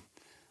playing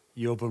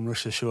Your Bum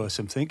Russia Show or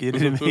something. You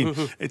know what I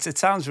mean? It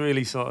sounds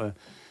really sort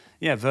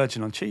of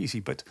virgin on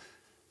cheesy, but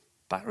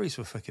batteries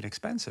were fucking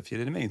expensive. You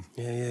know what I mean?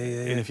 Yeah.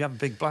 And if you have a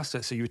big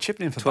blaster, so you were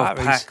chipping in for 12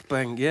 batteries. pack,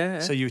 bang, yeah.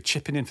 So you were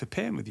chipping in for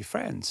paint with your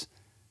friends.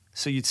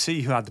 So you'd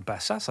see who had the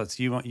best assets.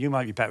 You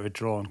might be better at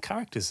drawing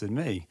characters than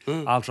me.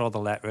 I'll draw the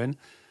lettering.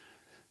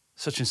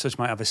 Such and such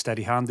might have a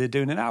steady hand. They're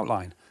doing an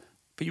outline.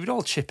 But you would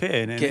all chip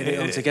in and Getting it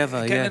on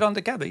together, Getting it on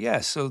together, yeah.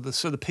 So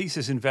the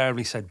pieces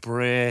invariably said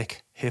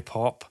break, hip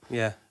hop.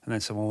 Yeah. And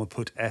then someone would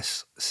put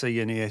SC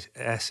and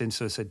S in,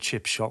 so it said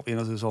chip shop.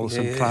 There's all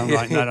some clown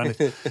writing that on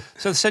it.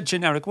 So they said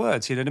generic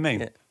words, you know what I mean?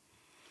 Yeah.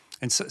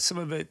 And so, some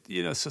of it,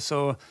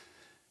 so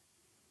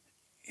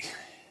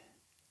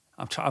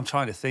I'm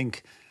trying to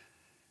think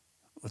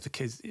with the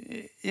kids.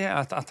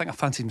 Yeah, I think I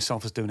fancied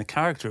myself as doing a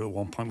character at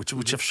one point,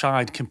 which I've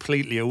shied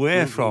completely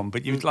away from.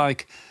 But you'd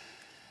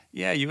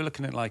you were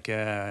looking at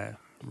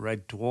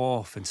Red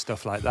Dwarf and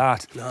stuff like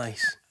that.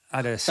 Nice. I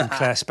had a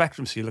Sinclair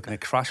Spectrum, so you're looking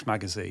at Crash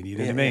magazine. You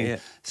know what I mean? Yeah.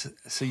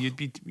 So you'd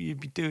be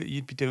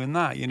doing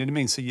that. You know what I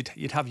mean? So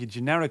you'd have your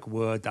generic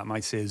word that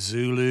might say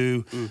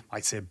Zulu,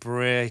 might say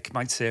break,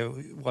 might say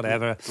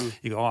whatever.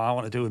 You go, I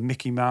want to do a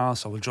Mickey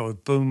Mouse, or we'll draw a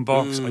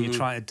boombox, or you're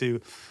trying to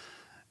do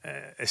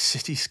a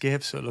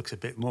cityscape, so it looks a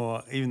bit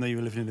more. Even though you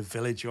were living in a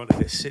village, you wanted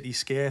a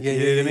cityscape.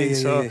 You know what I mean?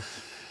 So.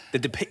 The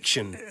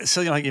depiction.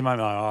 So you might be like,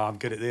 I'm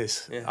good at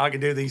this. Yeah. I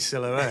can do these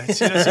silhouettes.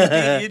 So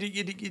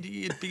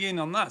you'd be in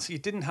on that. So you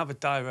didn't have a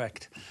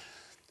direct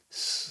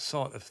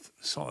sort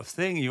of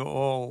thing. You're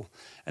all,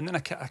 and then I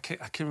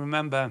can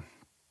remember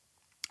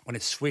when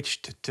it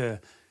switched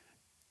to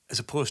as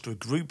opposed to a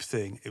group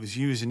thing. It was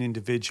you as an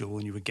individual,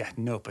 and you were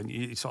getting up, and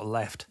you sort of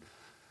left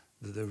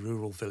the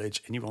rural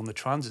village, and you were on the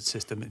transit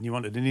system, and you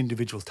wanted an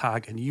individual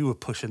tag, and you were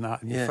pushing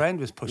that, and your friend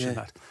was pushing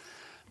that.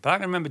 But I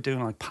can remember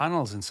doing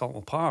panels in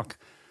Saltwell Park.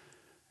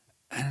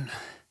 And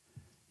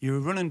you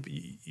were running.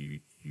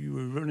 You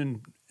were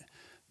running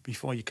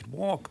before you could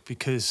walk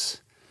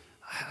because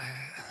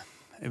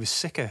it was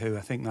Sicker who I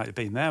think might have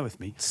been there with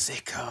me.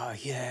 Sicker,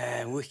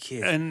 yeah,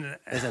 wicked. And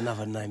there's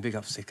another name. Big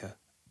up Sicker.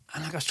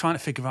 And I was trying to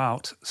figure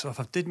out. So if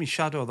I did my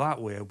shadow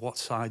that way, what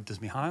side does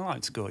my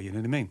highlights go? You know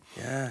what I mean?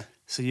 Yeah.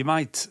 So you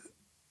might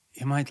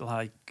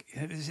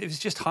it was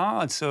just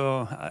hard.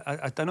 So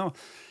I don't know.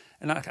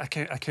 And I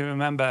can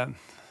remember.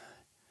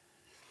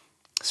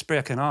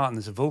 Sprayer Art, and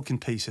there's a Vulcan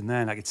piece in there,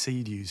 and I could see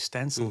you'd use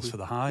stencils for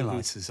the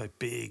highlights. There's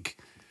big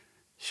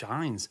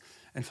shines.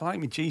 And for my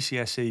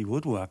GCSE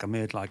woodwork, I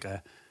made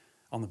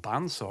on the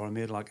bandsaw. I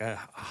made like a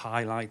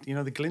highlight, you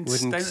know, the glint.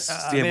 Wooden, I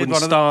yeah, made wooden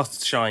one of star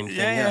shine thing.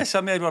 yeah, yes,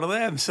 I made one of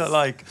them. So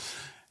like,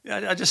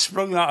 yeah, I just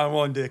sprung that on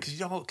one day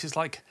because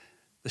like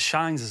the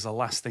shines is the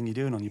last thing you're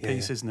doing on your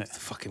piece, isn't it? It's the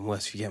fucking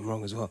worst if you get them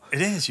wrong as well.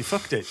 It is. You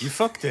fucked it. You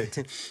fucked it.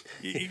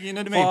 You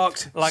know what I mean?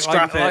 Fucked.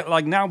 Strap it.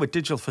 Like now with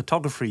digital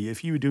photography,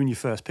 if you were doing your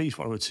first piece,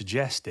 what I would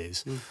suggest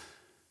is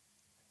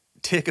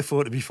take a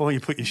photo before you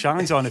put your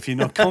shines on. If you're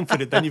not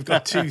confident, then you've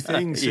got two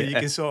things, so you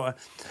can sort of.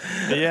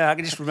 But yeah, I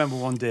can just remember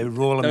one day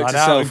rolling Note that to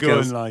out self, and going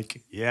girls.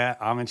 like, "Yeah,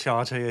 I'm in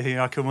charge here.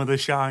 Here I come with the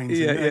shines."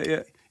 Yeah, And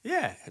yeah,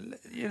 yeah.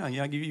 You know,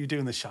 you're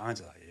doing the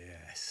shines. Like,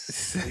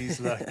 yes, please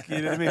look.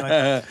 You know what I mean?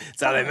 Like,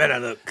 It's how they meant to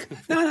look.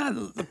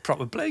 no, the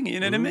proper bling. You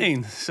know what I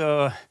mean?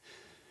 So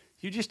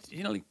you just,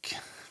 you know, like.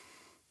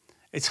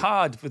 It's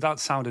hard without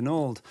sounding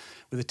old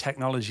with the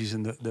technologies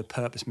and the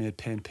purpose-made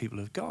paint people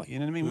have got. You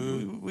know what I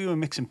mean? We were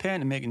mixing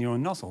paint and making your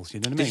own nozzles. You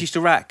know what I mean? Did you used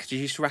to rack? Did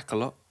you used to rack a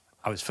lot?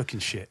 I was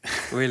fucking shit.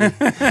 Really?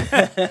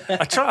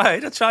 I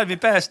tried my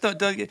best.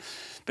 But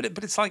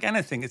it's like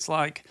anything. It's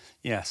like,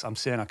 yes, I'm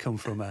saying I come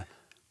from a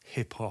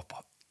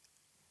hip-hop,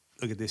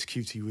 look at this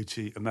cutie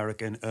witchy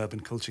American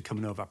urban culture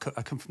coming over.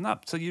 I come from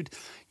that. So you'd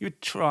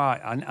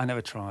try. I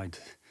never tried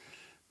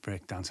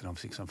breakdancing,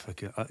 obviously, because I'm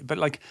fucking. But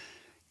like.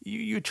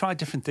 You try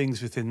different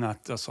things within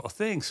that sort of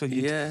thing. So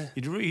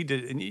you'd read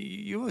it and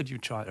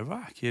you'd try to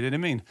rack, you know what I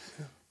mean?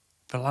 Yeah.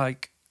 But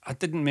like, I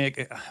didn't make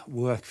it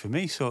work for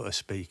me, so to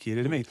speak, you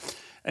know what I mean?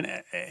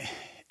 And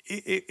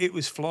it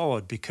was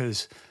flawed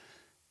because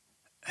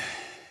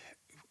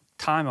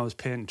time I was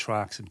painting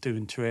tracks and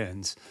doing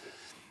trains,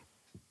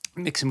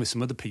 mixing with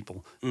some other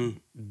people,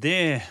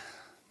 they're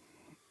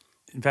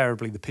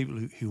invariably the people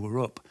who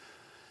were up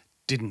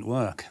didn't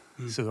work.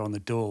 So they're on the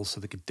dole, so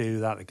they could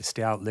do that. They could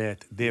stay out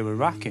late. They were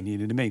racking, you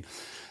know what I mean?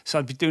 So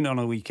I'd be doing it on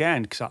a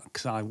weekend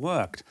because I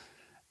worked.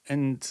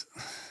 And,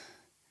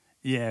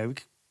 yeah, we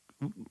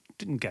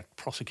didn't get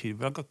prosecuted,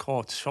 but I got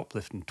caught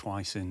shoplifting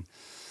twice in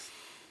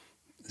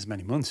as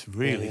many months,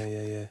 really.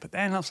 Yeah. But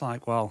then I was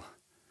like, well,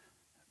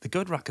 the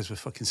good rackers were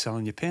fucking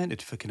selling your paint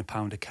at fucking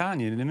 £1 a can,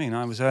 you know what I mean?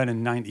 I was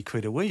earning 90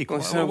 quid a week.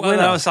 Well,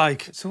 I was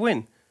like... It's a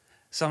win.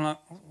 So I'm like,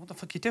 what the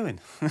fuck are you doing?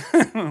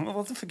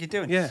 What the fuck are you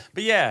doing? Yeah.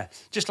 But yeah,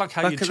 just like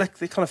how They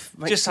kind of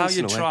make just how sense you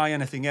in a way. try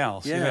anything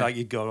else. Yeah. You know, like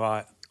you'd go,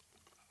 right,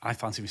 I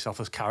fancy myself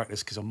as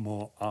characters because I'm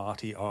more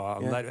arty or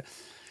I'm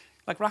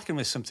like racking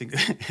was something,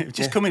 it would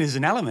just come in as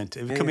an element.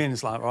 It would come in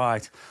as like,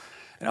 right.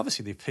 And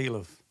obviously the appeal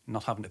of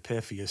not having to pay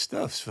for your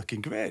stuff's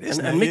fucking great,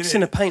 isn't it? And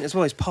mixing a paint as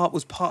well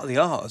was part of the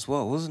art as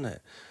well, wasn't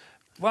it?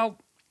 Well,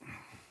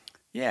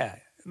 yeah.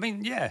 I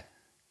mean, yeah.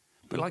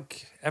 But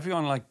like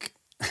everyone like...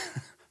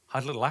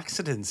 had little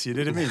accidents, you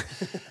know what I mean?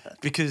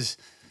 Because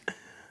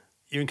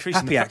you're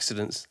increasing... Happy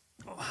accidents.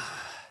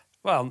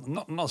 Well,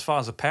 not as far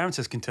as the parents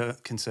is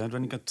concerned,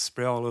 when you got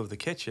spray all over the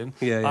kitchen.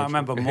 Yeah, I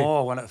remember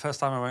more when the first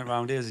time I went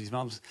round here, his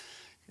mum's,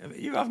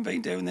 you haven't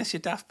been doing this, you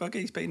daft bugger,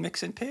 he's been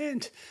mixing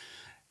paint.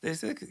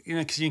 There's, you know,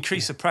 because you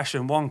increase the pressure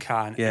in one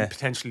can and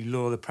potentially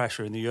lower the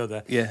pressure in the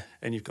other. Yeah.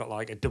 And you've got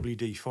like a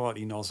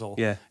WD-40 nozzle.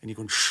 Yeah. And you're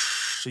going,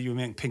 so you're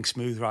making pink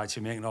smooth rights,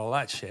 you're making all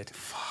that shit.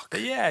 Fuck.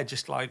 But yeah,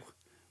 just like...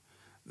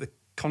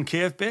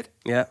 concave bit,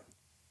 had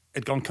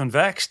gone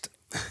convexed.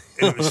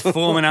 It was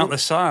foaming out the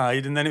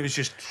side, and then it was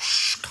just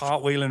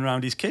cartwheeling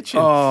around his kitchen.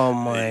 Oh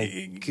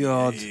my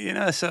god! You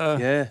know, so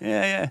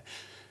yeah.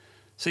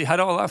 So you had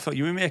all that for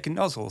you were making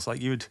nozzles,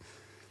 like you'd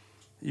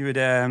you'd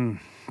melt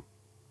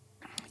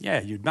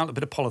a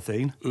bit of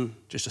polythene,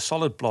 just a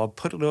solid blob,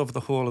 put it over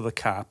the hole of the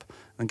cap,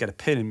 and get a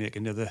pin and make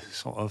another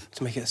sort of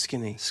to make it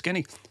skinny,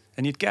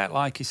 and you'd get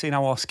like you seen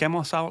our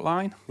schemos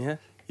outline. Yeah,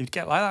 you'd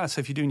get like that.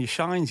 So if you're doing your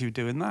shines, you're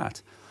doing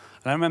that.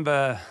 And I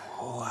remember,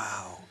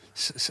 wow,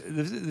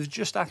 they've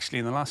just actually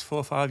in the last 4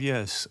 or 5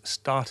 years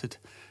started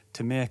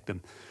to make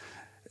them.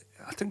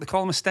 I think they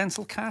call them a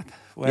stencil cap.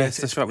 Yes,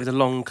 that's right, with a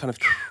long kind of...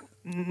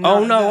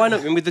 No, I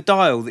know, with the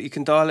dial, that you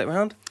can dial it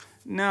around?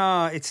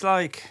 No, it's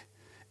like,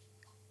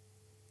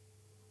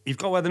 you've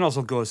got where the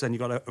nozzle goes, then you've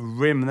got a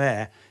rim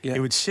there. Yeah. It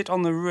would sit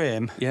on the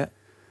rim, and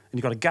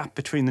you've got a gap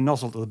between the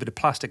nozzle with a bit of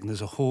plastic, and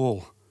there's a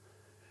hole.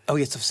 Oh,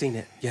 yes, I've seen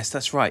it. Yes,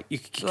 that's right. You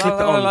can clip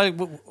it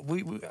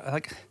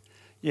on.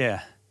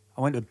 Yeah,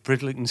 I went to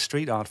Bridlington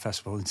Street Art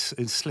Festival in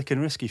Slick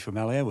and Risky from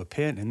LA with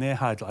paint, and they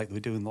were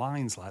doing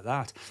lines like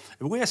that.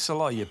 It wastes a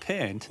lot of your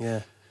paint.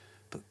 Yeah.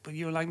 But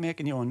you were like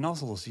making your own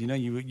nozzles. You know,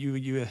 you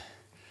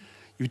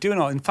were doing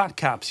all in fat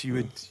caps. You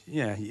would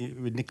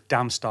nick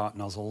dam start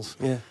nozzles.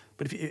 Yeah.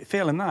 But if you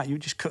failing that, you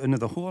would just cut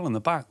another hole in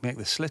the back, make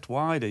the slit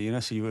wider. You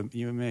know, so you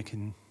were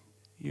making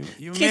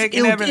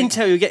everything.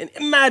 Intel, you're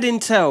getting mad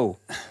intel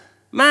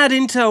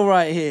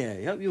right here.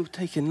 I hope you're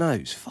taking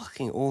notes.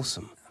 Fucking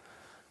awesome.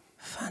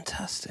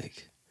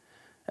 Fantastic.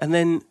 And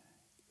then,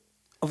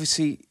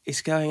 obviously,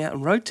 it's going out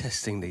and road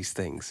testing these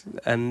things.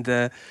 And,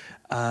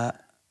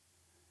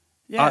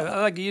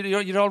 like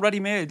you'd already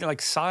made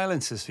like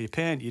silencers for your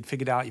paint. You'd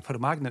figured out you put a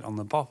magnet on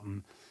the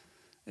bottom.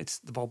 It's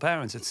the ball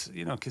bearings. It's,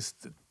 you know, because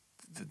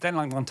then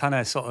like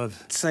Montana sort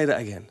of... Say that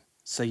again.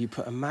 So you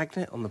put a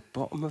magnet on the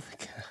bottom of the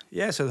can?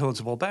 Yeah, so it holds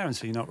the ball bearings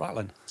so you're not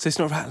rattling. So it's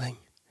not rattling?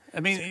 I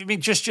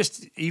mean,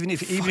 just even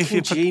if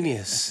you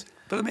genius.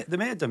 But they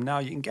made them now.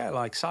 You can get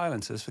like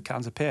silencers for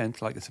cans of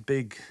paint. Like it's a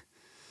big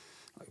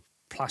like,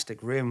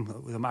 plastic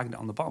rim with a magnet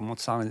on the bottom. What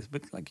silence?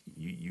 But like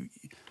you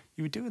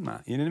were doing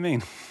that. You know what I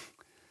mean?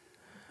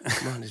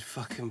 Mine is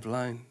fucking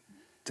blown.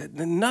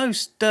 No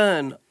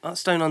stone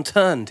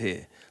unturned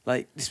here.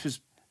 Like this was.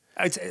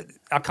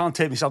 I can't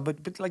take myself,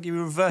 but like you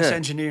were reverse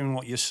engineering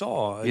what you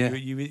saw. Yeah.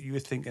 You were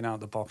thinking out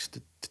of the box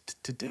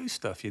to do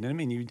stuff. You know what I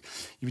mean? You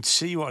would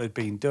see what had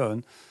been done,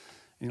 and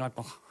you're like,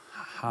 well,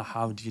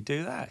 how do you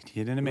do that?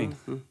 You know what I mean?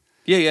 Mm-hmm.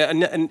 Yeah,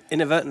 and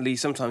inadvertently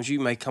sometimes you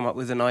may come up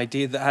with an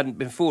idea that hadn't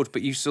been forged,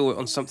 but you saw it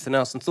on something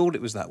else and thought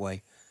it was that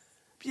way.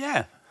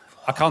 Yeah.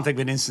 I can't think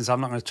of an instance.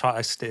 I'm not going to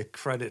try to take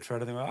credit for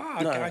anything.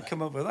 I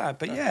come up with that.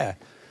 But yeah,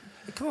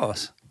 of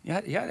course. You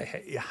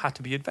had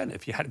to be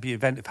inventive. You had to be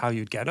inventive how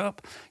you'd get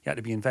up. You had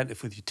to be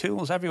inventive with your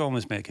tools. Everyone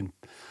was making,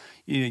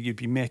 you'd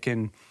be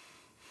making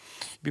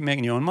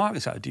your own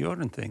markets out of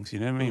deodorant things. You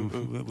know what I mean?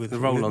 Mm-hmm. With the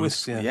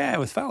roll-ons.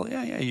 with felt.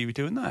 Yeah, you were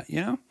doing that.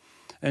 You know,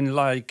 and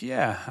like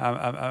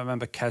I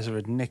remember Keza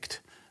had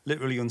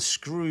literally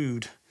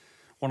unscrewed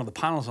one of the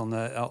panels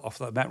off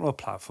the metro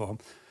platform,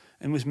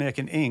 and was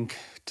making ink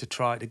to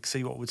try to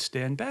see what would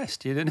stain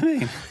best. You know what I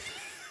mean?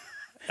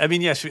 I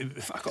mean, yes.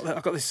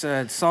 I've got this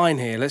sign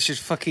here. Let's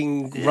just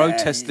fucking road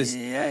test this.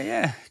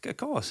 Yeah, of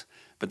course.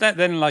 But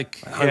then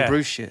like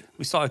homebrew shit.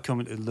 We started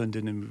coming to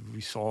London and we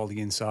saw all the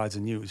insides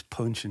and knew it was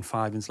punch and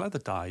 5-inch leather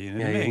dye. You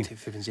know what I mean?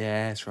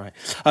 Yeah, that's right.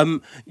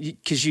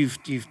 Because you've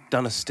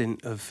done a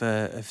stint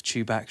of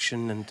tube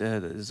action, and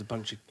there's a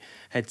bunch of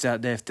heads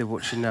out there if they're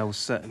watching now will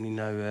certainly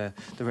know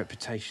the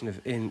reputation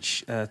of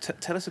Inch.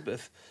 Tell us a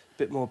bit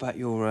more about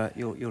your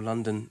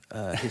London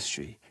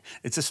history.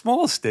 It's a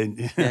small stint.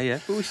 Yeah.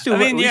 But we still.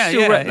 Like,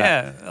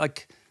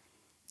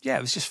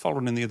 it was just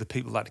following in the other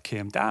people that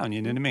came down.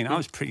 You know what I mean? I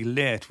was pretty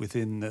late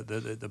within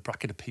the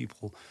bracket of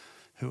people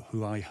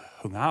who I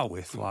hung out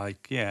with.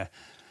 Like,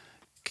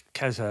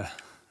 Keza,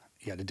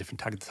 he had a different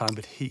tag at the time,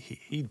 but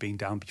he'd been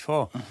down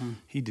before. Mm-hmm.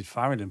 He did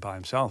Farringdon by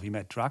himself. He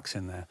met Drax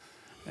in there,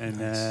 and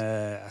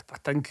nice. I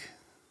think,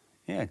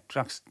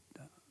 Drax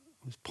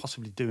was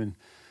possibly doing.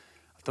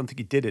 I don't think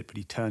he did it, but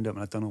he turned up,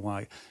 and I don't know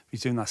why.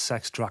 He's doing that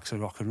Sex, Drax,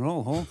 and Rock and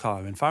Roll whole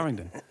car in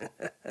Farringdon.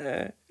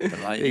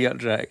 You got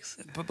Drax.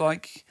 But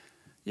like,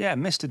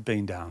 Mist had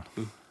been down.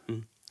 Mm-hmm.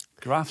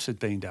 Graffs had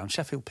been down.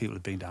 Sheffield people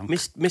had been down.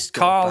 Mist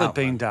Carl had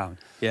been down.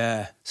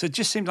 Yeah. So it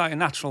just seemed like a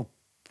natural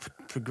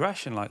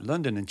progression, like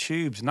London and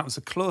tubes, and that was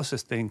the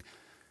closest thing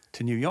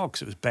to New York,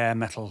 because it was bare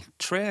metal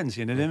trains,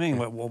 you know what I mean?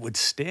 What would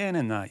stain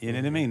in that, you know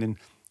what I mean? And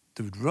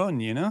they would run,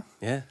 you know?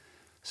 Yeah.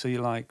 So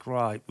you're like,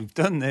 right, we've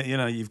done it, you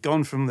know, you've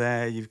gone from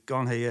there, you've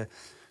gone here.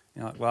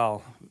 You're like,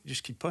 well,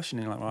 just keep pushing.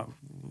 You're like, right,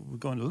 we're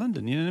going to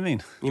London, you know what I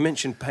mean? You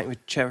mentioned painting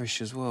with Cherish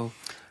as well.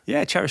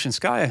 Yeah, Cherish and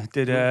Skye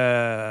did,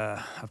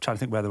 I'm trying to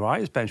think where the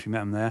Writers Bench, we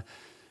met them there.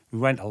 We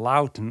went to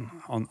Loughton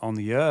on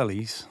the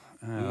earlies,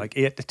 like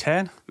 8 to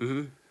 10.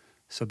 Mm-hmm.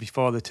 So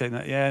before the 10,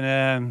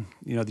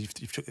 we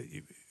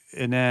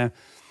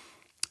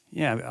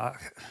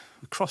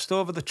crossed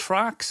over the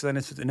tracks, then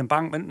it's an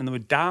embankment, and they were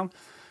down.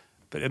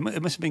 But it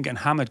must have been getting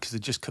hammered because they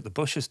just cut the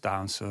bushes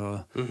down.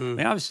 So I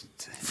mean, I was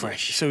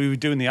fresh. So we were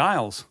doing the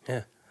aisles.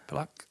 Yeah. But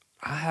like,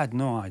 I had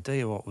no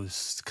idea what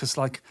was, because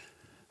like,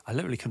 I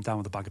literally come down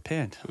with a bag of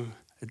paint.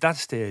 At that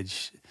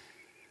stage,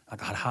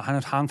 like, I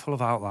had a handful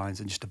of outlines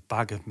and just a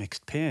bag of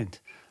mixed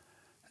paint.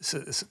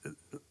 So,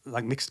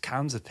 like mixed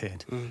cans of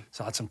paint.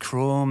 So I had some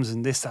chromes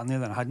and this, that, and the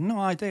other. And I had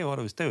no idea what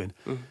I was doing.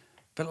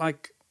 But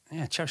like,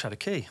 Cherish had a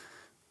key.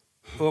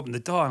 Opened the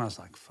door and I was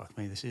like, fuck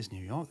me, this is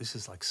New York. This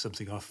is like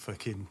something off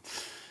fucking,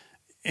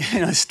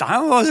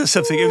 Star Wars or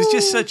something. It was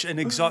just such an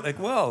exotic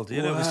world,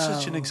 It was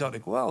such an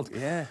exotic world.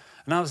 Yeah.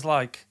 And I was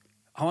like,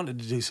 I wanted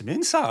to do some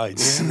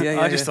insides.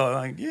 I just thought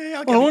like,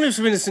 I wanted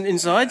some innocent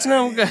insides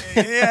now.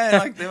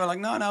 Like they were like,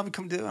 no, we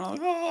come do it. And I was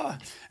like, oh.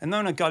 And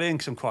then when I got in,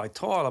 because I'm quite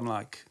tall, I'm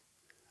like,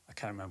 I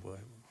can't remember.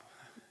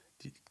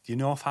 Do you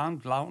know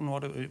offhand, Loughton?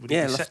 What it would?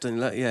 Yeah, Loughton.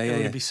 Would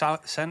it be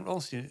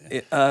Centrals?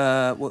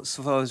 What's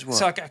the what?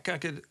 So I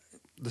could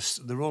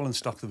the rolling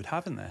stock they would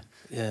have in there.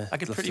 Yeah, I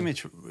could pretty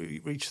much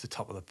reach the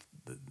top of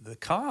the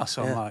car.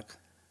 So I'm like,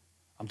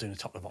 I'm doing the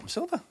top of the bottom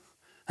silver.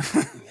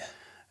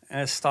 And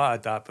I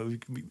started that, but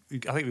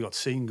I think we got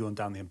seen going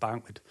down the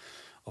embankment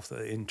off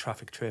the in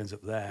traffic trains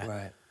up there.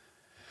 Right.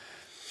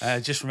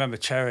 I just remember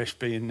Cherish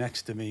being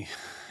next to me,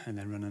 and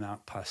then running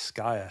out past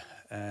Skye,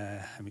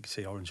 and we could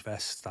see orange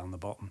vests down the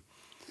bottom.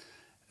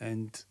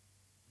 And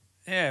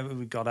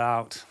we got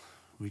out,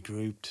 we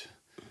grouped,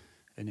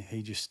 and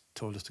he just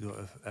told us to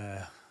go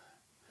to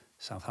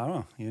South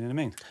Harrow. You know what I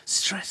mean?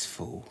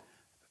 Stressful.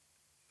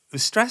 It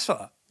was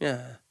stressful.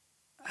 Yeah.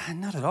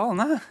 Not at all,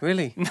 no.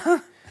 Really?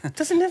 No.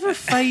 Doesn't never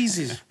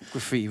phases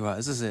graffiti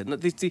writers, does it?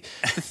 The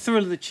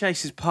thrill of the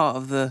chase is part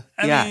of the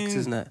act,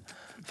 isn't it?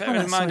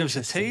 Bearing in mind, I was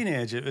a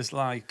teenager. It was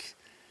like,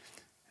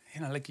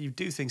 you know, like you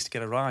do things to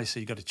get a rise, so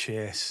you got to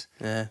chase,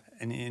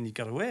 and you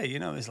got to wear. You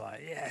know, it's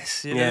like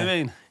yes, you know what I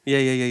mean. Yeah.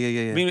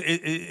 I mean,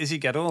 as you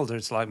get older,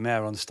 it's like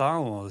Mayor on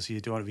Star Wars. You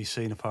don't want to be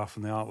seen apart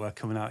from the artwork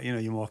coming out. You know,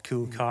 you're more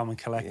cool, calm, and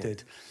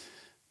collected.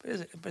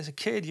 But as a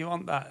kid, you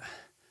want that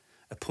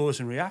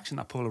opposing reaction,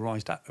 that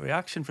polarized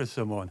reaction for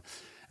someone.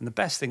 And the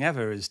best thing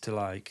ever is to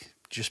like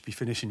just be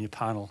finishing your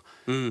panel,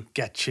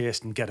 get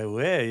chased and get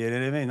away. You know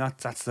what I mean?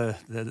 That's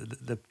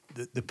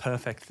the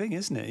perfect thing,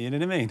 isn't it? You know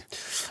what I mean?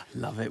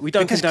 Love it. We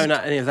don't condone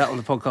any of that on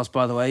the podcast,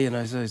 by the way. You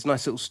know, so it's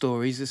nice little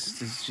stories.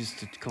 This is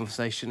just a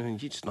conversation, and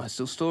just nice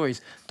little stories.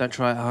 Don't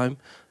try it at home,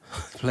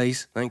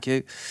 please. Thank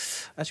you.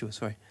 As you were,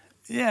 sorry.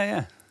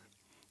 Yeah.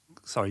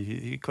 Sorry,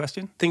 your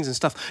question? Things and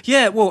stuff.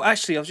 Yeah, well,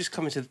 actually, I was just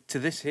coming to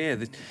this here.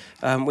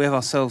 We have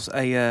ourselves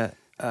a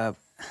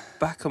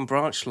back and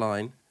branch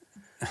line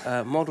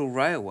model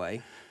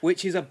railway,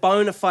 which is a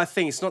bona fide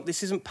thing.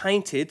 This isn't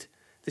painted,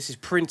 this is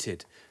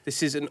printed.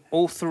 This is an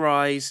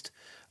authorised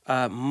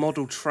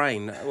model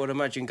train that I would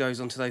imagine goes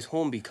onto those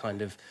Hornby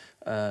kind of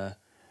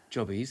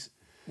jobbies,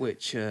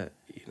 which, you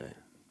know,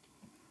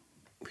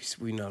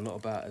 we know a lot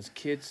about as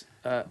kids.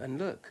 And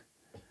look,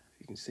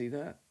 you can see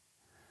that.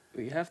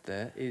 What you have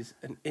there is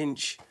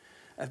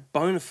a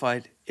bona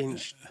fide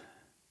inch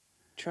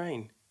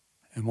train.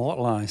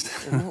 Immortalised.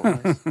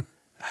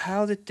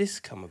 How did this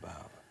come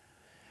about?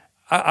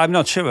 I'm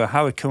not sure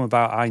how it come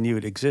about. I knew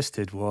it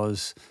existed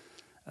was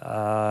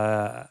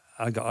I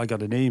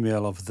got an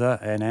email of the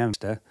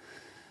NM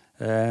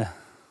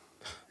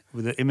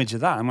with the image of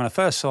that. And when I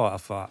first saw it, I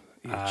thought,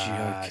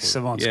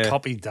 someone's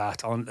copied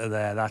that onto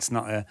there. That's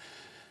not a...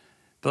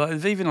 But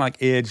they've even like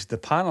aged the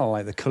panel,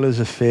 like the colours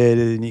are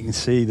faded and you can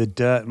see the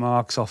dirt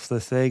marks off the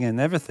thing and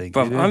everything.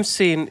 But I'm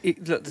seeing,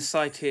 look, the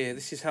site here,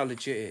 this is how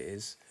legit it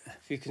is.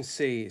 If you can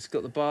see, it's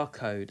got the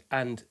barcode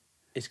and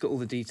it's got all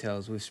the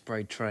details with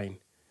sprayed train.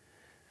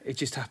 It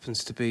just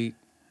happens to be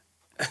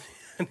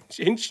an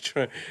inch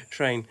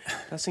train.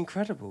 That's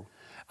incredible.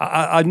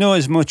 I know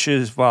as much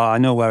as, well, I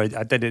know where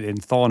I did it in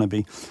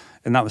Thornaby,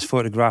 and that was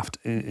photographed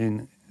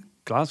in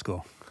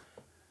Glasgow.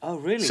 Oh,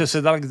 really?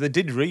 So they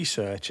did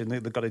research and they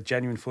got a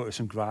genuine photo,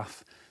 some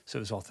graph, so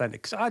it was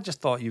authentic. Because I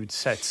just thought you would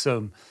set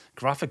some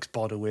graphics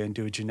bod away and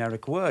do a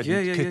generic word.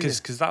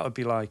 Because that would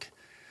be like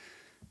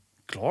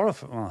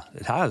glorifying. Well,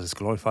 it's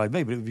glorified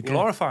me, but it would be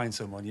glorifying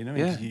someone. You know,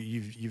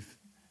 you've.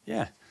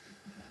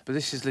 But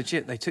this is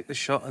legit. They took the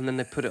shot and then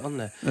they put it on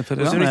there. Was there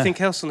anything anything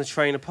else on the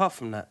train apart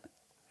from that?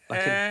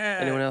 Like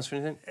anyone else or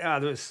anything? Yeah,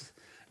 there was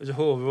a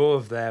whole row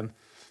of them,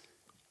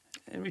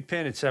 and we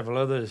painted several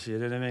others. You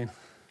know what I mean?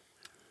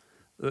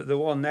 The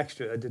one next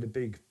to it, I did a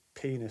big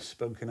penis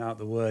spunking out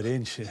the word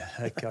inch. They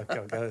didn't put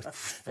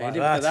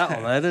that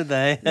on there, did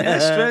they? Yeah,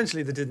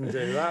 strangely they didn't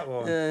do that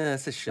one. Yeah,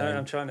 that's a shame.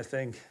 I'm trying to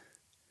think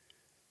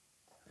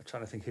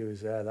who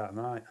was there that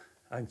night.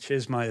 I think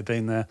Chiz might have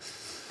been there.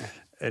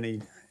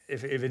 And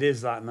if it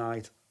is that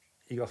night,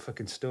 he got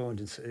fucking stoned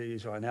and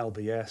he's writing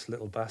LBS,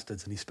 little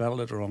bastards, and he spelled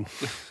it wrong.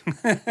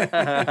 He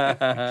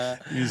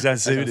was that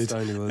suited.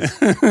 He was.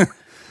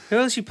 Who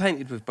else you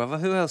painted with, brother?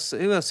 Who else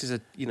is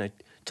a, you know,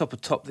 top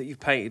of top that you've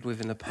painted with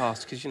in the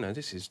past? Because, you know,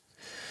 this is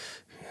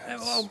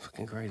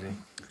fucking crazy.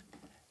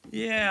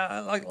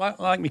 Yeah,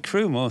 like me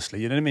crew mostly,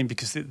 you know what I mean?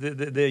 Because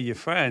they're your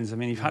friends. I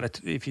mean,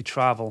 if you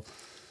travel,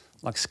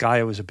 like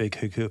Skyer was a big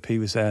hookup. He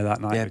was there that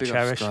night with big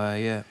Cherish.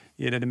 Skyer, yeah.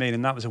 You know what I mean?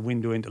 And that was a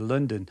window into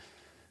London.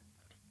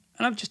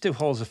 And I would just do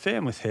Halls of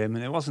Fame with him.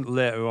 And it wasn't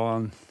later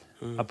on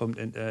I bumped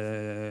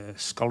into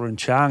Scholar and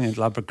Chang in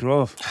Ladbroke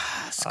Grove.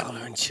 Scholar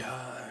and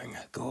Chang,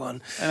 go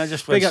on. And I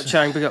just big up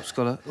Chang, big up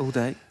Scholar, all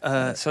day.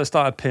 So I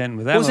started painting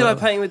with them. What was it like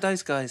painting with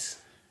those guys?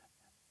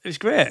 It was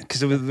great because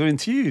they were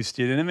enthused,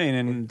 you know what I mean?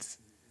 And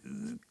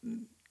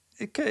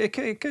it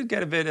could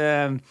get a bit...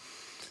 I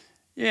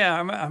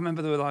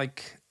remember they were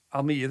like,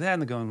 I'll meet you there.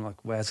 And they're going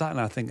like, where's that?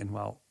 And I'm thinking,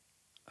 well,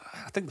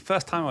 I think the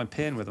first time I went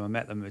painting with them, I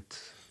met them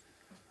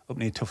up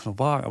near Tufnell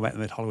Park. I met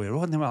them at Holloway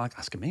Road and they were like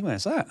asking me,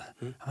 where's that?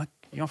 I'm like,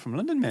 you're from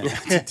London, mate.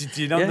 Did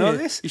you not know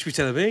this? You should be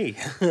telling me.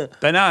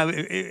 But no,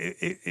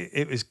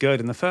 it was good.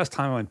 And the first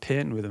time I went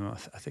painting with them,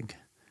 I think,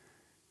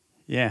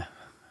 I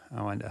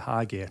went to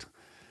Highgate.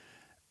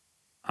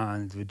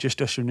 And we're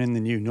just ushering in the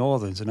new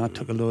Northerns, and I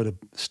took a load of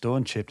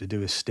stone chip to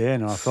do a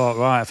stain. And I thought,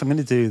 right, if I'm going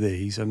to do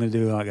these, I'm going to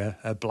do like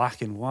a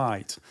black and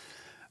white,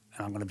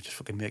 and I'm going to just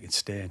fucking make it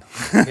stain.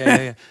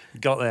 Yeah.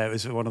 Got there, it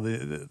was one of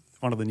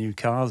the new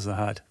cars I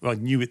had. Well, I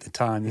knew at the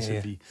time this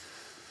would be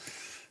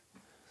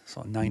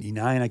sort of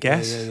 99, I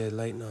guess. Yeah,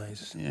 late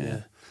 90s.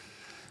 Yeah.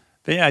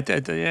 But yeah, I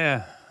did.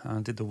 I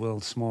did the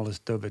world's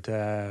smallest dub at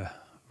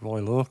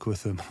Royal Oak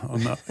with them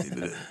on that,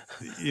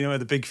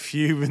 the big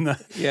fube and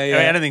that. Yeah. I mean,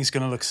 anything's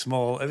going to look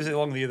small. It was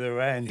along the other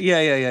end.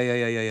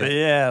 Yeah. But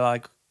yeah,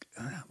 like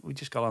we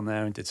just got on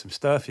there and did some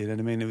stuff. You know what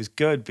I mean? It was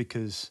good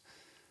because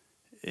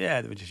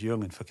they were just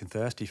young and fucking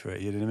thirsty for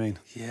it. You know what I mean?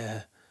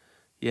 Yeah.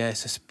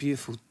 It's a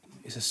beautiful.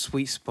 It's a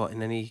sweet spot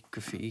in any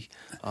graffiti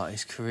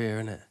artist's career,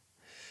 isn't it?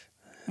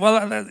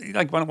 Well,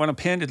 like when I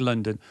painted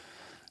London,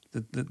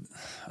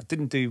 I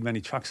didn't do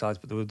many track sides,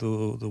 but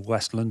the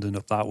West London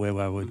up that way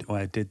where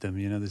I did them.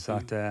 You know, there's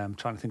that. I'm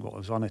trying to think what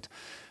was on it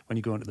when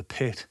you go into the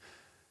pit.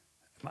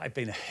 It might have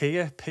been a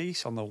Here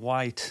piece on the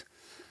white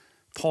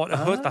Porter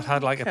hood that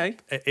had like a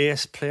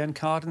Ace playing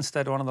card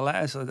instead of one of the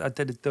letters. I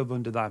did a dub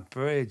under that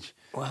bridge.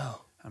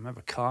 Wow. I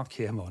remember a car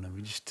came on and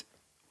we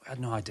had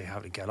no idea how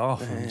to get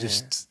off. And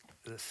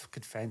the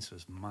fucking fence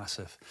was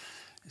massive.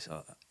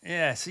 So,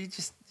 so you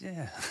just,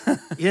 yeah,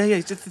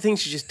 it's just the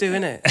things you just do,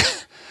 innit?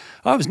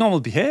 Oh, it was normal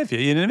behaviour,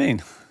 you know what I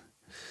mean?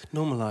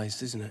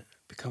 Normalised, isn't it?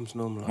 Becomes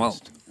normalised. Well,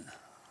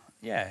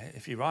 yeah,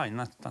 if you're right,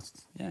 that's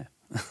yeah.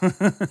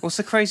 What's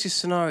the craziest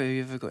scenario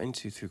you ever got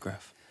into through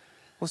Graph?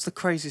 What's the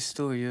craziest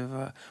story you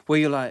ever... Where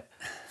you're like,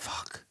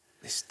 fuck,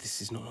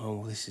 this is not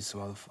normal, this is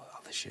some other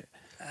shit.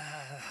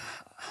 I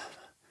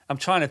was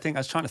trying to think,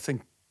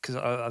 because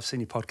I've seen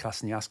your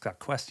podcast and you asked that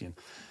question.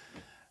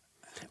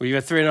 Well, you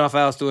had 3.5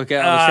 hours to work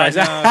out.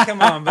 No,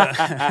 come on, but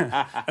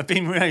I've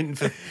been writing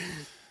for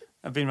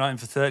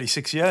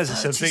 36 years or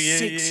something.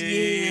 36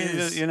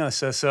 years. You know,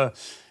 so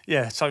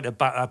yeah, sorry to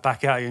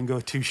back at you and go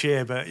touche,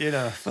 but you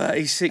know,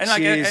 36 and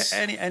like years.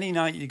 Any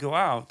night you go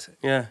out,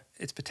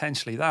 it's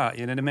potentially that.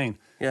 You know what I mean?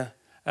 Yeah.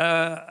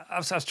 I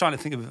was trying to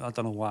think of. I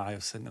don't know why I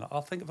was thinking.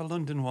 I'll think of a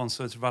London one,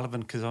 so it's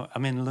relevant because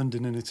I'm in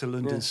London and it's a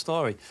London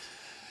story.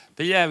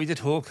 But yeah, we did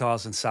whole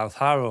cars in South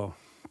Harrow.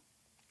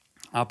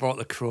 I brought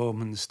the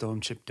chrome and the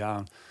stone chip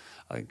down.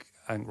 I think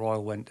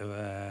Royal went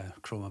to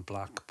chrome and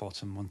black, bought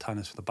some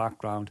Montanas for the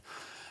background.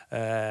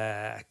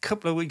 A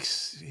couple of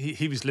weeks,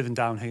 he was living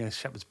down here,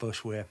 Shepherd's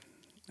Bush way.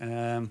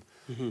 And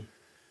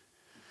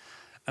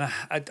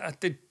I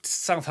did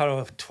South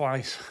Harrow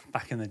twice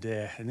back in the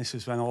day, and this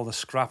was when all the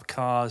scrap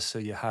cars. So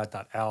you had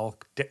that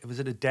elk. Was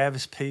it a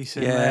Davis piece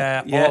in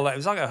there? Yeah. All that. It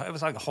was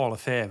like a Hall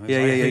of Fame. It was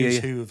like who's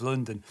who of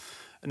London.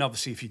 And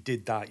obviously, if you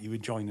did that, you were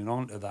joining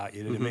on to that.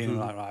 You know what I mean? And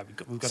like, right,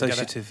 we've got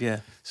Associative, to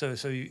get So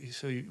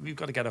we've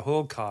got to get a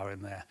whole car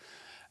in there.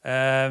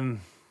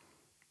 And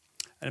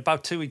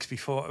about 2 weeks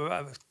before,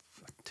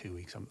 2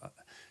 weeks, a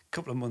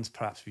couple of months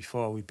perhaps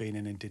before, we'd been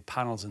in and did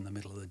panels in the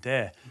middle of the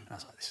day. And I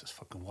was like, this is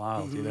fucking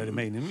wild. You know what I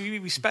mean? And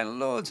we spent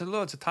loads and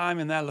loads of time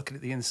in there looking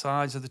at the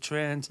insides of the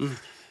trains,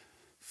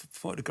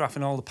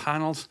 photographing all the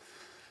panels.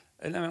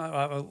 And then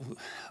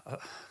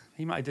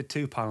he might have did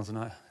 2 panels, and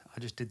I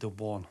just did the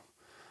one.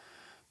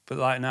 But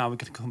like now, we're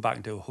going to come back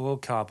and do a whole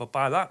car. But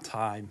by that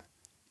time,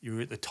 you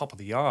were at the top of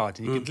the yard,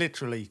 and you could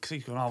literally, because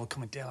you're going, oh, we're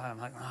coming daylight. I'm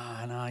like,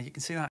 no, you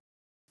can see that.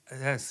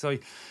 So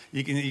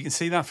you can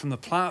see that from the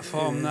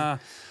platform now.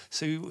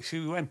 So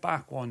we went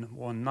back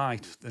one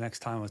night. The next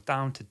time I was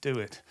down to do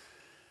it,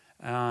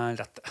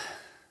 and I'm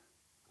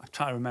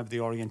trying to remember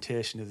the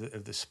orientation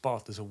of the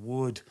spot. There's a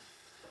wood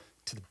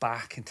to the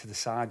back and to the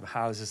side of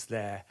houses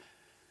there.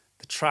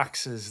 The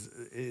tracks is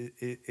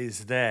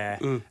there,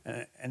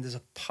 and there's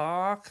a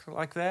park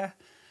like there,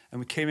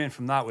 and we came in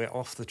from that way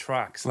off the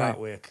tracks that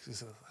way.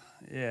 Cause,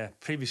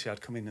 previously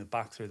I'd come in the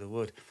back through the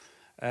wood,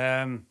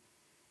 and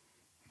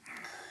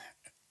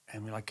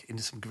we like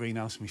into some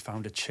greenhouse and we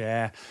found a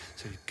chair,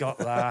 so we got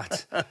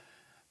that.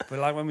 But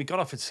like when we got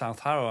off at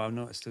South Harrow, I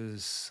noticed there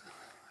was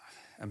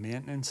a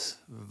maintenance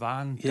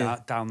van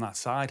down that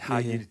side.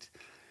 I think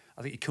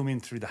you come in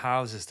through the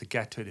houses to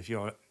get to it if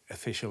you're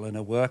official and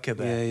a worker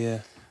there.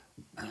 Yeah.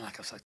 And like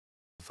I was like,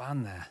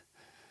 van there,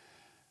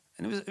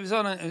 and it was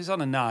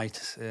on a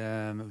night.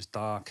 It was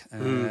dark.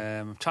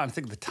 I'm trying to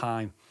think of the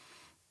time,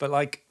 but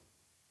like,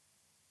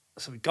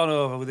 so we got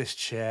over with this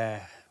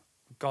chair,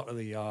 got to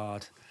the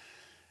yard.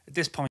 At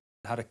this point,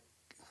 I had a.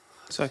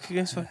 Sorry, I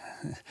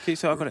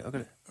got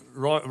it.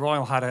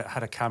 Royal had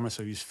a camera,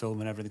 so he was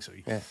filming everything. So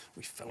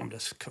we filmed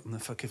us cutting the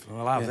fucking.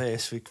 We'll have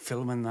this. We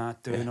filming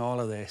that, doing all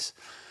of this.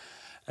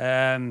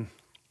 Got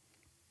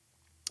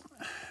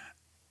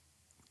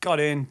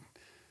in,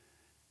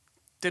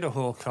 did a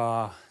whole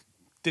car,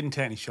 didn't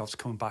take any shots,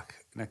 coming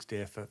back next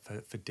day for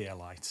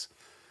daylights.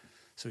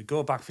 So we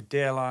go back for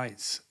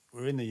daylights,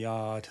 we're in the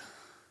yard,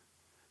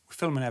 we're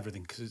filming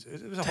everything, because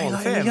it was a Hall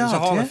of Fame. It was a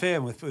Hall of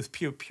Fame with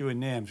pure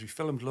names. We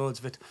filmed loads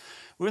of it.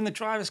 We're in the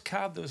driver's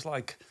cab, there was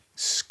like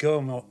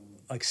scum, or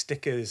like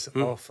stickers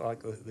off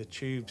like the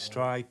tube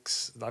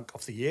strikes, like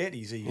off the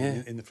 80s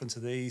even, in the front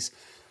of these.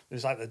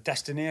 There's like the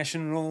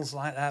destination rules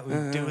like that, we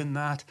were doing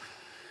that.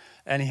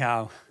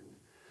 Anyhow,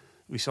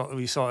 we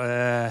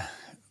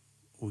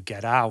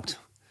get out,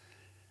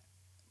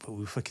 but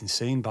we were fucking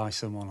seen by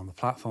someone on the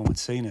platform who'd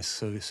seen us.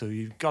 So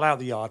you got out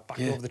the yard, back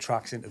over the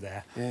tracks into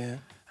there. Yeah.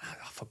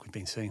 Oh, fuck, we've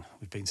been seen.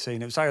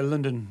 It was like a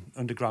London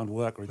underground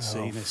worker had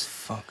seen us.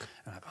 Fuck.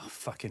 And I'm like, oh,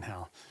 fucking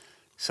hell.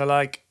 So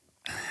like,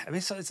 I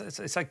mean,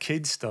 it's like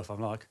kids stuff. I'm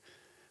like,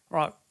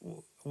 right,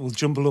 we'll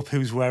jumble up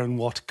who's wearing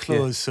what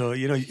clothes. So,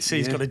 you know, you see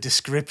he's got a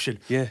description.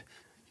 Yeah.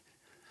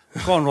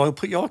 Go on, Royal,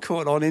 put your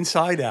coat on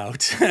inside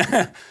out.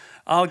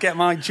 I'll get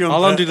my jumper.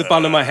 I'll undo the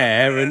bun of my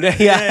hair and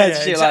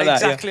shit like that.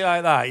 Exactly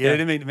like that. You know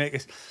what I mean? To make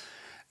it.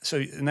 So,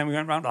 and then we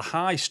went round to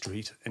High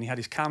Street, and he had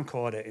his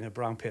camcorder in a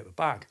brown paper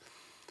bag.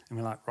 And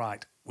we're like,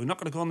 right, we're not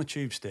going to go on the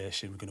tube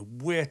station. We're going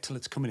to wait till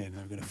it's coming in, and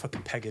we're going to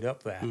fucking peg it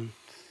up there.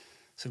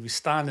 So we're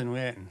standing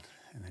waiting,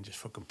 and then just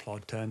fucking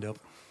plod turned up.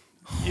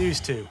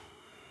 Used to.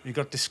 You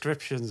got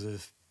descriptions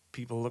of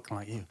people looking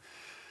like you.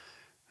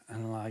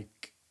 And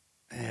like,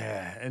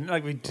 yeah. And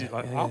like we do,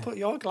 like, I'll put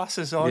your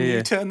glasses on,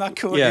 you turn that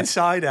coat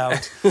inside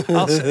out.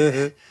 I'll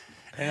say,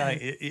 and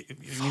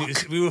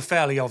like, we were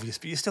fairly obvious,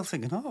 but you're still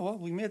thinking, oh, well,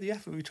 we made the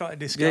effort, we tried to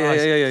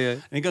disguise. Yeah.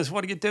 And he goes,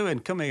 what are you doing?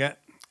 Come here.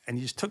 And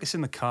he just took us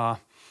in the car,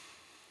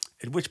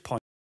 at which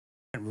point,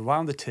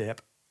 rewound the tape,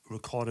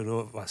 recorded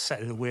over,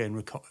 set it away and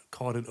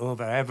recorded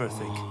over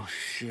everything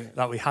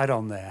that we had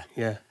on there.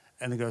 Yeah.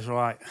 And he goes,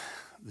 right,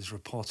 there's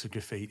reports of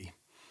graffiti.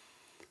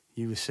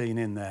 You were seen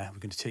in there. We're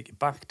going to take you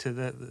back to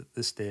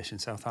the station,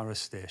 South Harris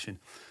station,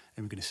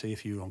 and we're going to see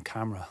if you were on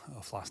camera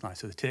off last night.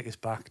 So they take us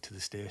back to the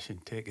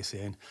station, take us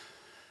in.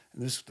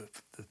 And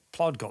the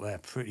plod got there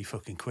pretty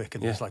fucking quick,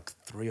 and there's like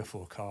 3 or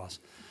 4 cars.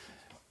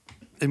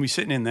 And we're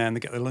sitting in there, and they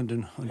get the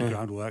London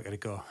Underground worker to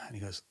go. And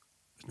he goes,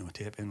 there's no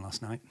tape in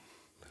last night.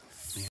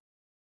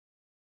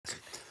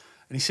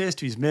 And he says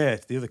to his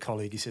mate, the other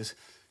colleague, he says,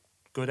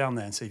 go down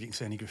there and see if you can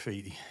see any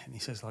graffiti. And he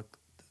says, like,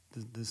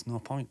 there's no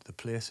point. The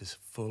place is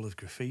full of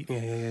graffiti.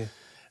 Yeah.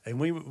 And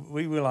we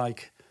were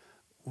like,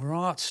 we're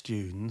art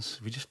students.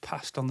 We just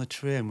passed on the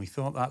train. We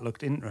thought that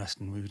looked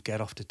interesting. We would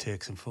get off to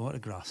take some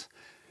photographs.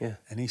 Yeah.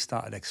 And he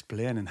started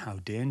explaining how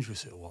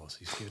dangerous it was.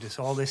 He's giving us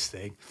all this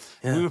thing.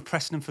 Yeah. We were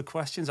pressing him for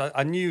questions.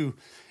 I knew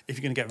if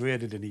you're going to get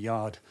raided in a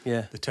yard,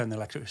 they turn the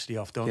electricity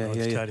off, don't they?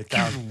 Just turn it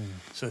down.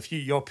 So if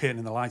you're painting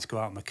and the lights go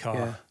out in the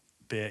car,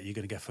 you're going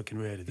to get fucking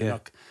raided.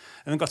 And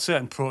they've got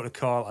certain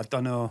protocol. I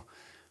don't know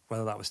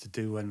whether that was to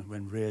do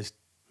when raised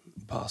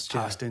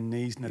passed in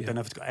these, and I don't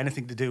know if it's got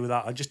anything to do with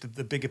that or just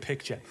the bigger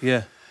picture.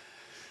 Yeah.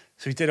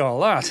 So he did all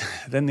that.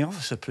 Then the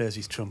officer plays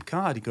his trump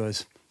card. He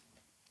goes,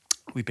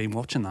 we've been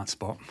watching that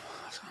spot.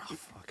 I said, oh,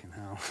 fucking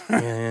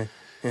hell.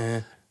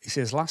 Yeah. He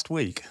says, last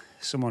week,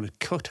 someone had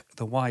cut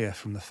the wire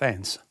from the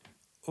fence,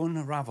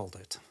 unravelled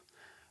it,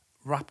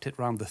 wrapped it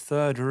round the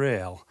 3rd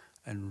rail,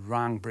 and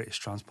rang British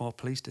Transport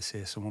Police to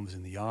say someone was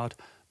in the yard.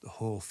 The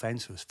whole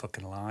fence was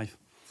fucking alive.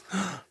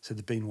 So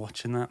they'd been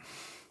watching that.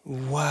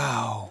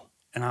 Wow.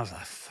 And I was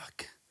like,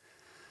 fuck.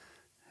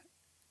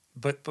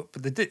 But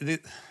they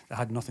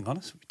had nothing on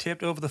us. We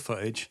taped over the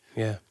footage.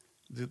 Yeah.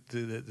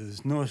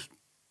 There's no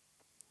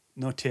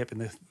tape in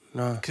the...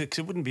 No. Because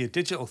it wouldn't be a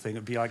digital thing.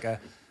 It'd be like a...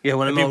 Yeah,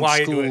 when I'm old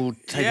school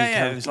taking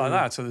it was like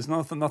that. So there's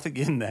nothing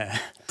in there.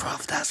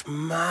 Bruv, that's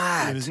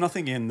mad. There was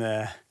nothing in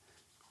there.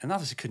 And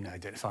obviously couldn't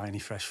identify any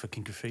fresh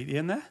fucking graffiti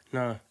in there.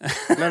 No.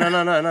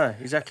 No.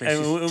 Exactly.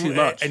 It's too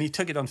much. And he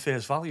took it on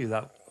face value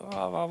that,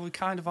 we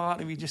kind of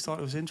arty, we just thought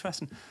it was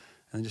interesting.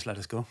 And then just let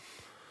us go.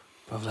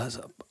 Bro, that's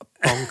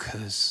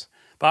bonkers.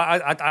 But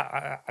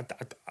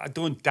I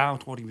don't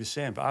doubt what he was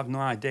saying, but I have no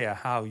idea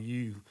how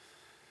you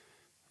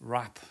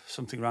wrap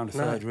something around a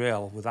 3rd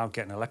rail without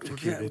getting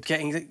electrocuted.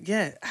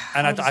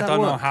 And I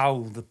don't know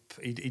how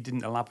he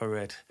didn't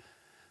elaborate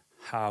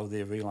how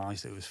they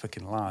realised it was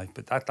fucking live,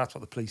 but that's what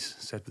the police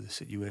said the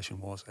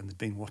situation was, and they'd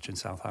been watching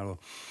South Harrow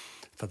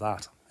for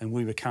that, and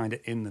we were kind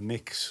of in the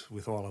mix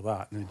with all of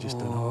that, and it just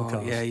didn't work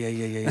out. Yeah.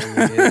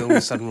 All of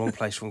a sudden, wrong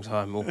place, wrong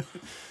time, or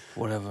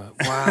whatever.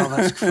 Wow,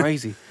 that's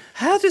crazy.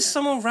 How does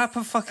someone wrap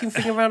a fucking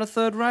thing around a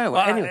 3rd rail?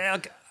 Well, anyway, I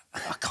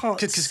can't.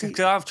 Because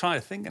I've tried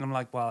to think, and I'm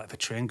like, well, if a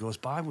train goes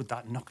by, would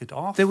that knock it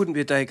off? There wouldn't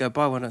be a day go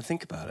by when I don't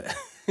think about it.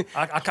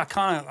 I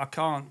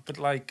can't. But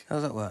like,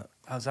 how's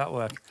that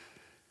work?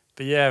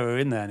 But yeah, we were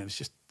in there, and it's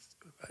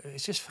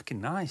just fucking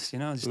nice, you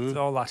know, just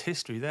all that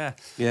history there.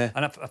 Yeah.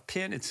 And I've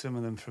painted some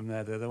of them from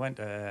there. They went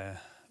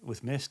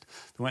with mist.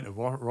 They went to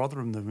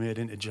Rotherham. They made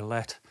into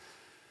Gillette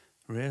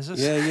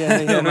razors.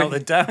 Yeah.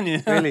 Melted down,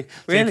 you know.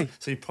 Really?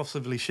 So you're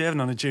possibly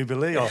shaving on a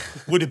Jubilee, or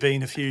would have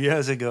been a few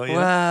years ago. You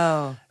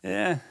know?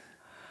 Yeah.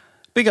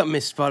 Big up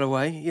Mist, by the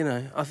way. You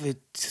know, I've heard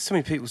so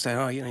many people saying,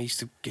 "Oh, you know, used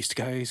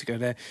to go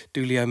there."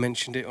 Dulio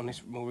mentioned it on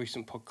his more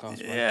recent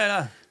podcast.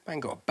 Yeah. Man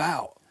got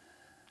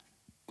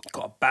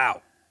a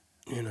bout,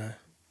 you know.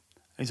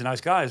 He's a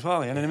nice guy as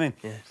well, you know what I mean?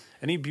 Yeah.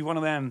 And he'd be one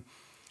of them,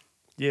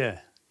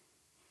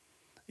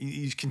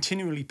 He's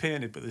continually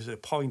painted, but there's a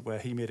point where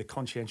he made a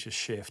conscientious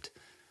shift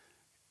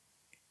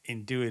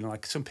in doing,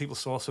 like, some people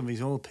saw some of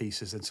his old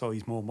pieces and saw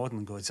he's more modern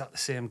and go, is that the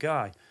same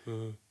guy?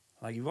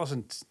 Like, he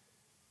wasn't,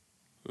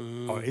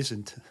 or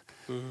isn't,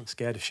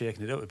 scared of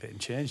shaking it up a bit and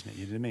changing it,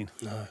 you know what I mean?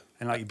 No.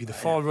 And, like, he'd be the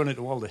forerunner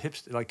to all the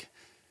hipsters, like...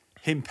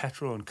 Him,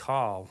 Petro, and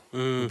Carl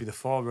would be the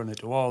forerunner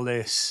to all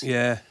this.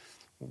 Yeah.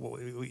 What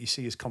you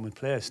see is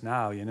commonplace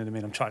now, you know what I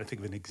mean? I'm trying to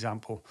think of an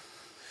example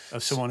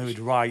of someone who would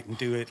write and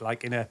do it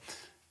like in a...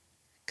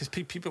 Because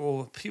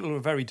people are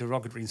very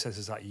derogatory and says,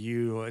 is that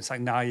you? Or it's like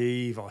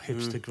naive or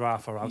hipster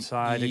graph or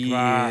outsider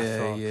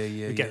graph. Or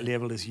you get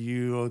labelled as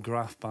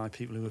Eurograph by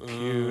people who are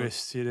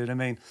purists, you know what I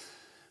mean?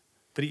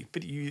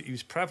 But he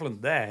was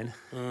prevalent then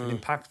and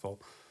impactful.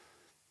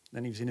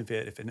 Then he was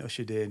innovative and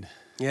ushered in...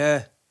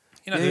 Yeah.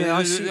 You know,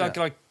 I see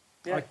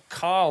like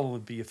Carl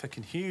would be a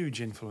fucking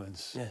huge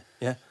influence.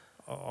 Yeah.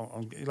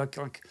 Like,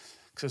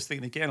 because I was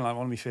thinking again, like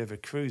one of my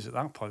favourite crews at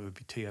that point would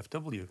be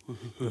TFW. You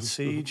had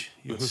Siege,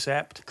 you had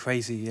Sept.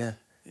 Crazy, yeah.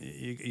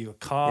 You got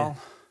Carl,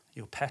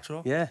 you got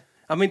Petro. Yeah.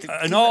 I mean,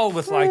 and all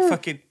with like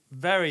fucking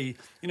very,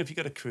 if you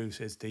got a crew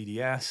says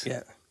DDS,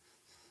 yeah,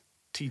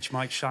 Teach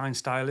might shine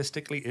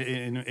stylistically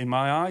in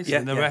my eyes, Yeah,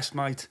 and the yeah. rest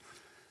might.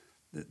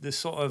 There's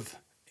sort of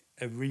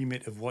a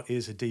remit of what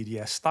is a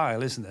DDS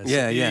style, isn't there?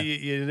 Yeah, yeah.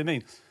 You know what I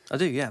mean? I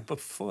do, yeah. But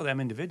for them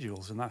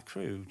individuals and that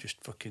crew,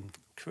 just fucking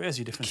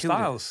crazy different Killed it.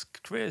 styles,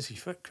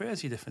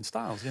 crazy different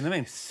styles. You know what I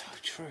mean? So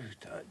true.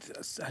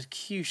 That's a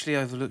hugely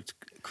overlooked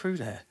crew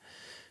there.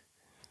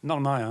 Not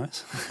in my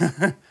eyes.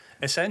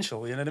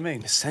 Essential, you know what I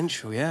mean?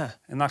 Essential, yeah.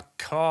 And that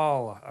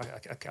car,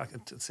 I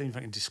can see if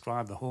I can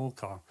describe the whole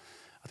car.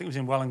 I think it was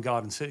in Welland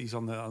Garden Cities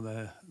on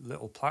the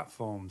little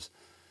platforms,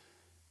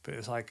 but it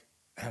was like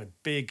had a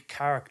big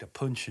character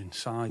punching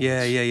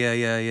sideways.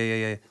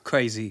 Yeah.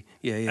 Crazy.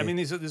 Yeah. I mean,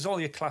 there's all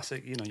your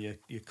classic,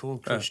 your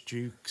Cold Crush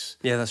Dukes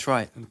Yeah, that's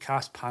right. and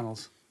cast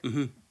panels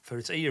for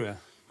its era.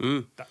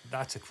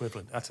 That's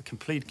equivalent. That's a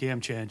complete game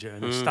changer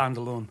and a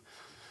standalone,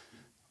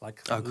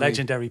 like I agree.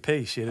 legendary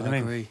piece. You know what I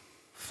mean? agree.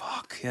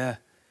 Fuck yeah.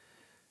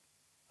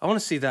 I want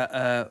to see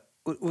that.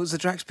 What was the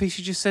Drax piece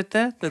you just said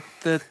there?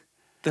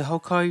 The whole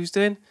car he was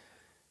doing.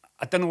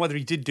 I don't know whether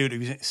he did do it. He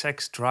was in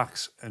Sex,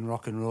 Drax, and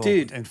Rock and Roll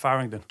Dude. in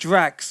Farringdon.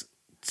 Drax,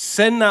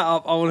 send that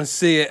up. I want to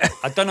see it.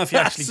 I don't know if he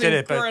actually did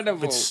it, but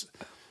incredible.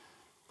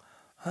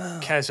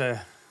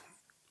 Keza,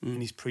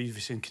 in his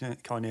previous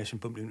incarnation,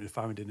 bumped into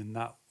Farringdon, and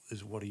that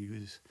is what he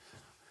was.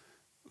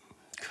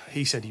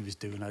 He said he was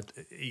doing.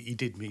 He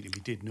did meet him.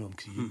 He did know him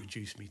because he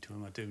introduced me to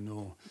him. I do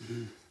know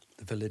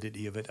the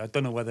validity of it. I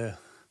don't know whether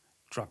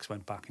Drax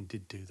went back and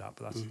did do that,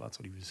 but that's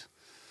what he's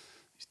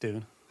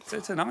doing.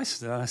 It's a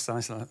nice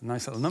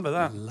little number.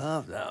 That I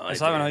love that.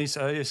 it's like when I used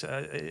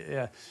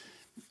to,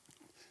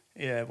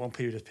 one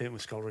period of painting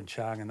with Scholar and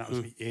Chang, and that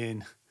was me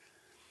in.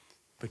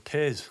 But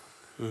Piers,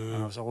 and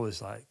I was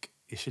always like,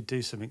 you should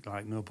do something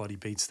like Nobody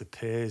Beats the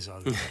Piers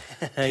or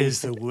Piers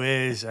the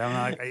Wiz. I'm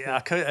like,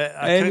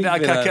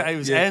 it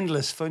was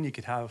endless fun you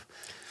could have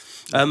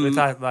with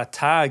that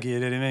tag. You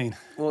know what I mean?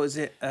 What was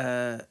it?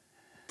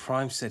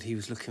 Prime said he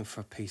was looking for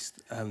a piece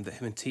that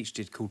him and Teach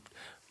did called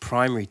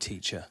Primary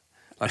Teacher.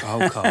 Like a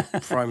whole car,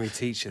 primary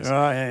teachers.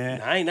 Right, yeah.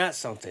 Now, ain't that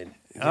something?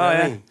 You know Oh, what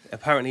yeah. I mean?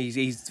 Apparently,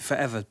 he's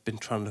forever been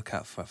trying to look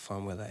out for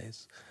find where that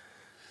is.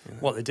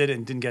 What, they did it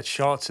and didn't get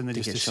shots, and they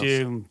Didn't just get shots.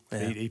 assumed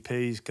Yeah.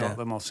 EPs got Yeah.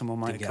 them, or someone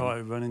might Didn't have get caught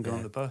them. it running, gone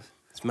Yeah. to both.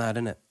 It's mad,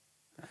 isn't it?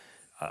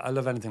 I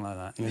love anything like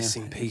that.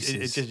 Missing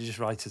pieces. It just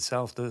writes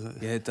itself, doesn't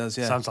it? Yeah, it does,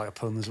 yeah. Sounds like a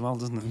pun as well,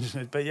 doesn't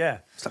it? But yeah.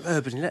 It's like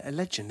urban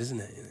legend, isn't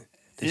it?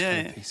 These Yeah,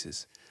 kind yeah. of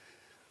pieces.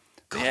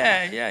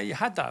 Yeah, you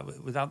had that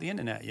without the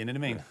internet, you know what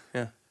I mean?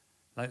 Yeah.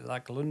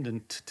 Like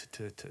London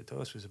to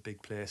us was a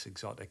big place,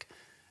 exotic,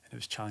 and it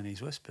was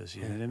Chinese whispers,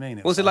 you know what I mean?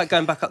 What was it like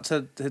going back up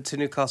to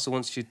Newcastle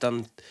once you'd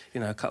done,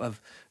 a couple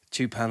of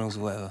tube panels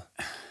or whatever?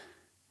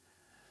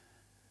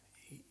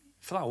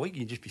 For that week,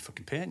 you'd just be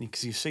fucking painting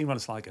because you've seen what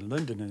it's like in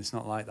London, and it's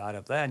not like that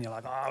up there, and you're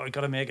like, oh, we've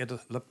got to make it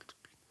look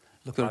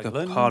Gotta like go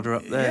London. harder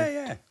up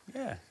there.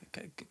 Yeah.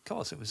 Of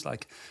course, it was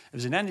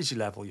an energy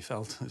level you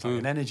felt. It was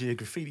like a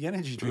graffiti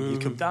energy drink. You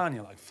come down,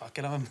 you're like, fuck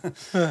it on.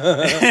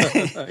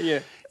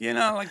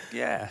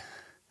 Yeah.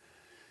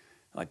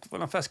 Like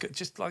when I first got,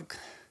 just like,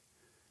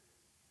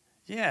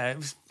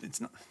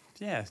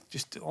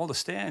 just all the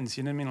stands,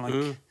 you know what I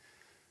mean?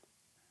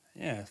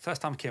 Like,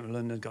 first time I came to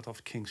London, got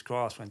off King's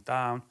Cross, went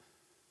down.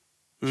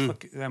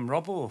 Them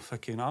Robbo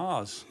fucking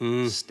ours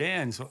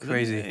stands.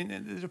 Crazy.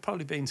 They've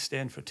probably been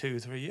staying for 2 or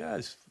 3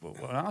 years.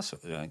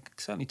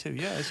 Certainly 2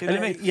 years. You know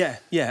what I mean?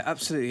 Yeah,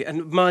 absolutely.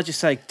 And might I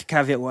just say, to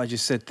caveat what I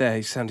just said there,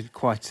 it sounded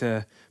quite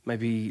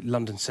maybe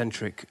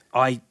London-centric.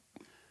 I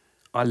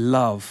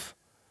love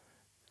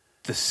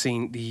the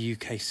scene, the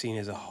UK scene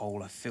as a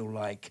whole. I feel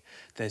like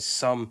there's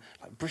some,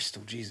 like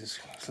Bristol, Jesus.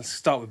 Let's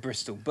start with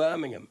Bristol.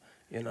 Birmingham,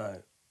 But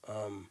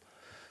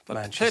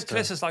Manchester.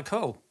 places like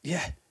Hull.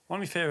 Yeah.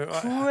 One of my favourite.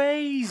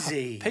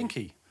 Crazy.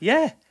 Pinky.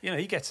 Yeah.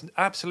 He gets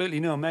absolutely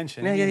no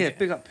mention. Yeah.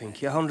 Big up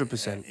Pinky,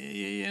 100%.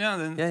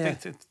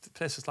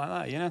 Places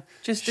like that,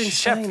 Just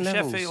insane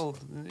levels. Sheffield,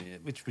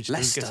 which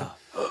Leicester.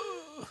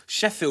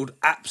 Sheffield,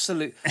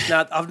 absolute.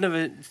 Now,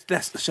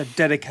 that's such a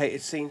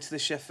dedicated scene to the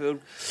Sheffield.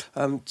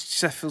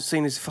 Sheffield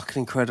scene is fucking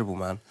incredible,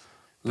 man.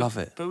 Love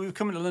it. But we were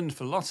coming to London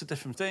for lots of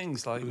different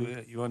things. Like,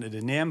 you wanted a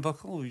name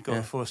buckle, we got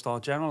a 4-star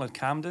general at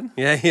Camden.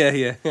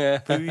 Yeah.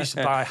 But we used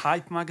to buy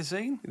Hype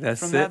magazine. That's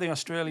from there, it. the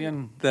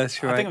Australian.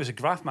 That's I right. think it was a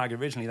graph mag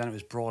originally, then it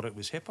was broad, it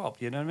was hip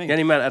hop, you know what I mean? The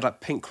only man had like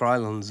pink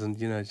Krylons and,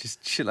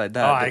 just shit like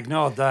that. Oh, I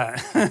ignored that.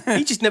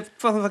 He just never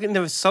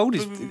sold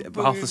his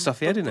half the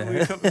stuff he had in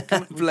there.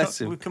 Bless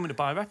him. We were coming to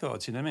buy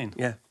records, you know what I mean?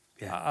 Yeah.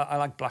 I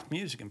like black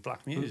music, and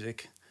black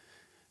music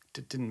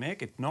didn't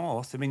make it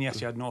north. I mean,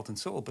 yes, you had North and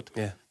Soul, but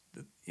Yeah.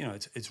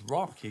 It's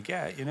rock. You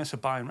get, so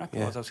buying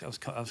records. Yeah.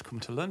 I was coming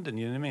to London.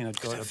 You know what I mean? I'd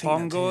go I to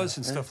think that, bongos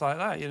and yeah. stuff like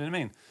that. You know what I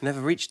mean?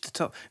 Never reached the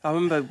top. I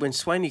remember when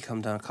Swaney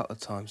come down a couple of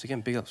times. Again,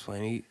 big up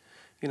Swaney.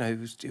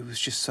 It was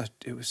just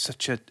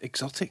such a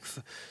exotic,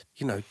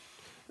 the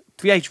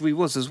age we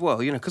was as well.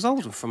 Because I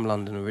wasn't from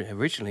London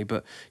originally,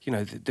 but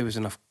there was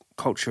enough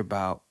culture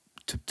about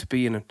to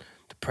be in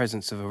the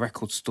presence of a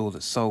record store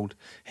that sold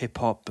hip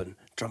hop and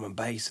drum and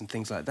bass and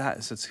things like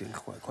that. So it's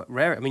quite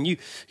rare. I mean,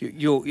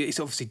 you're it's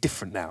obviously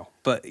different now,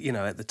 but you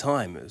know, at the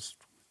time it was,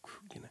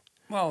 you know,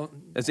 well,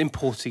 as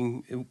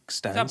importing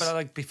stands. Yeah, but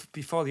like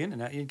before the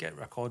internet, you'd get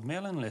record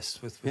mailing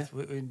lists with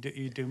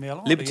you do mail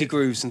order. Liberty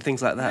Grooves and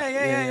things like that.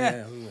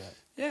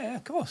 Yeah,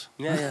 of course.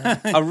 Yeah.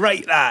 I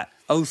rate that.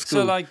 Old school.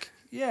 So like,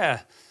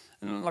 yeah,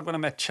 and like when I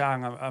met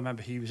Chang, I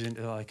remember he was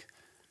into like,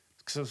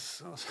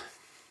 because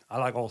I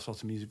like all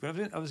sorts of music,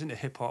 but I was into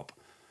hip hop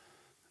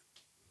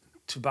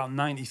to about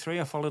 '93.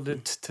 I followed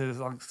it to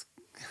like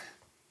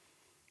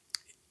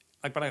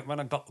when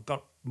I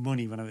got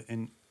money, when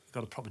I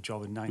got a proper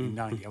job in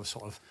 1990, I was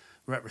sort of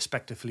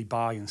retrospectively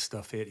buying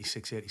stuff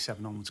 86,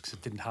 87 onwards because I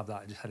didn't have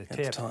that. I just had a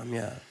tape. At the time,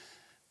 yeah.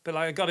 But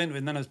like I got into it,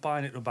 and then I was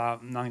buying it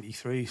about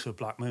 '93, so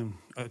Black Moon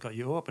got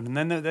you open, and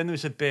then there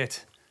was a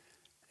bit.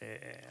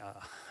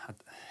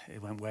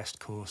 It went West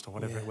Coast or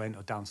whatever it went,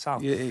 or down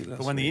south. Yeah,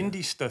 but when the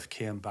indie stuff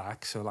came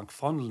back, so like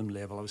Fondlam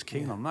label, I was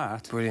keen on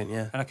that. Brilliant,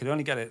 yeah. And I could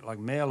only get it like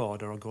mail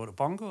order or go to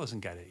Bongos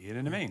and get it. You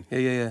know what I mean?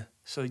 Yeah.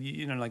 So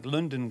you know, like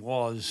London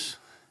was.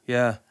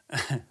 Yeah.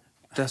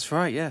 That's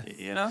right. Yeah.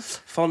 You know.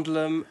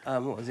 Fondlam.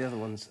 What was the other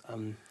ones?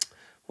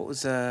 What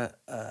was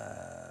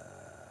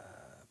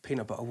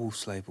Peanut Butter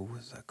Wolf's label? What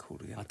was that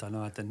called again? I don't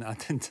know. I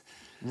didn't.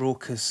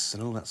 Raucous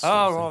and all that sort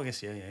of thing.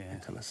 Raucous. Yeah.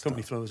 Kind of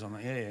Company stuff. Flows on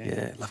that. Yeah.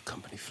 Yeah, love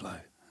Company Flow.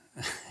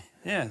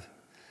 Yeah.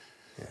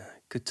 Yeah,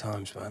 good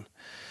times, man.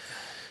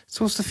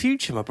 So what's the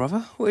future, my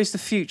brother? What is the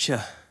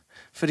future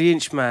for the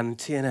Inchman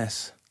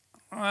TNS?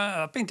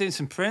 I've been doing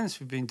some prints.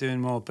 We've been doing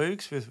more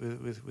books with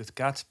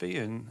Gatsby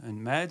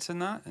and Meds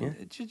and that.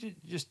 And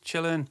just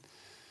chilling.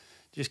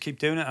 Just keep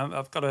doing it.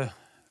 I've got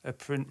a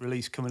print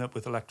release coming up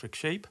with Electric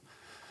Sheep.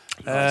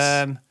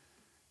 Nice.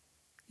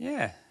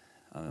 Yeah.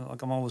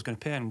 Like I'm always going to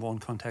paint in one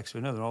context or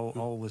another.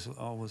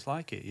 Always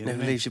like it. You know Never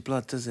what I mean? leaves your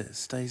blood, does it? It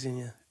stays in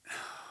you.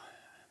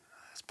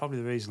 That's probably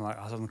the reason. Like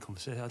I was having a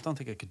conversation. I don't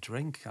think I could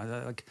drink.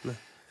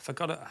 If I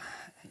got it,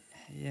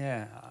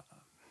 I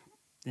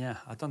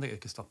don't think I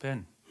could stop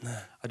painting. No.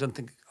 I don't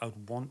think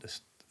I'd want to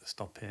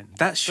stop painting.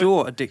 That's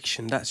your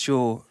addiction. That's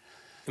your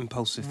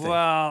impulsive thing.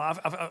 Well,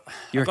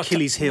 Your I've got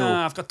Achilles heel. No,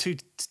 I've got two.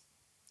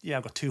 Yeah,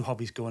 I've got two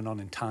hobbies going on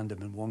in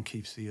tandem, and one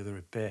keeps the other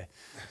at bay.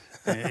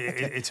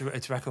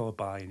 It's record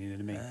buying, you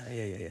know what I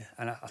mean? Yeah.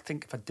 And I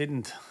think if I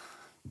didn't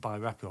buy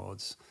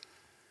records,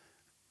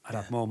 I'd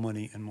have more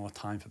money and more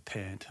time for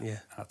paint. Yeah.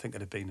 I think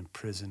I'd have been in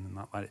prison, and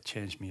that might have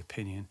changed my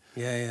opinion.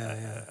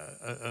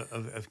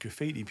 Of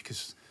graffiti,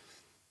 because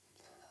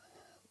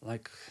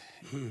like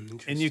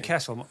in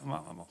Newcastle,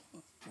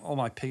 all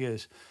my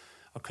peers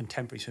are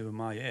contemporaries who are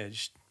my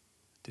age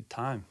did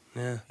time.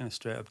 Yeah. You know,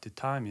 straight up did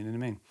time. You know what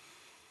I mean?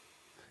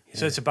 Yeah.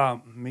 So it's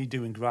about me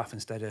doing graph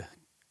instead of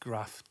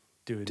graph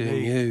doing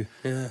me. You.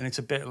 Yeah. And it's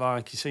a bit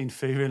like you've seen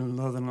Fear in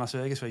Northern Las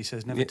Vegas where he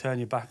says, never turn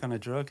your back on a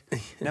drug,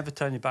 never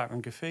turn your back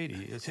on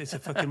graffiti. It's a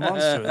fucking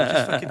monster. It'll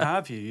just fucking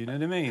have you, you know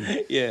what I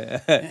mean? Yeah,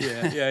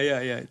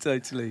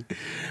 totally.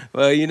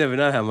 Well, you never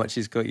know how much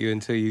he's got you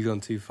until you've gone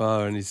too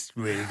far and he's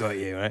really got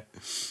you, right?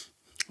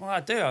 Well,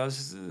 I do.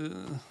 There's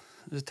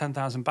a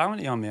 10,000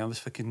 bounty on me. I was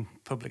fucking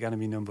public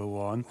enemy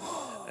 #1.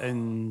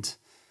 And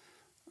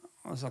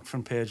I was like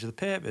front page of the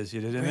papers,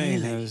 you know what I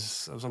mean? I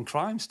was on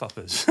Crime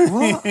Stoppers.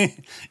 What?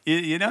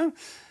 you know?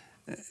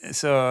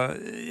 So,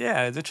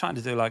 yeah, they're trying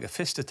to do like a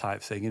Fister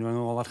type thing, you know, and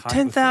all that hype.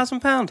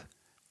 £10,000?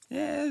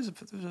 Yeah,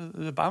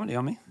 there's a bounty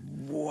on me.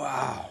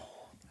 Wow.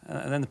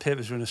 And then the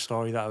papers run a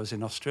story that I was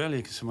in Australia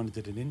because someone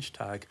did an inch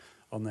tag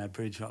on their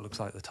bridge that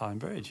looks like the Tyne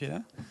Bridge, you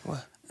know?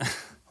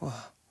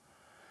 What?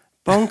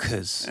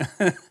 Bonkers.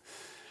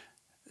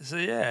 So,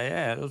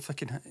 yeah, it'll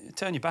fucking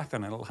turn your back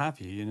on it, it'll have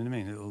you, you know what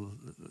I mean?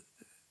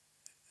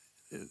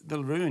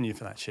 They'll ruin you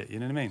for that shit, you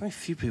know what I mean? Very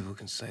few people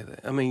can say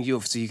that. I mean, you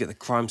get the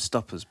Crime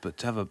Stoppers, but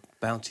to have a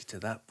bounty to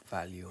that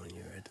value on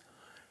your head.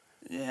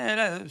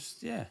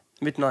 Yeah.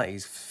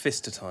 Mid-90s,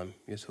 Fister time,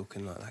 you're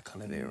talking like that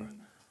kind of era.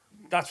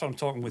 That's what I'm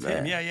talking with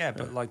him, yeah.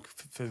 But like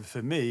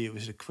for me, it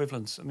was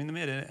equivalent. I mean, they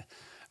made it.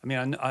 I mean,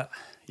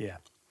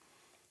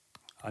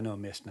 I know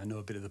Mason. I know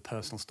a bit of the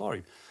personal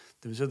story.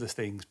 There was other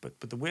things, but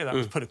the way that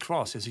was put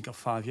across is he got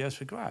 5 years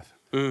for graph.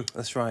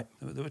 That's right.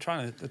 They were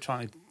trying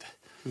to.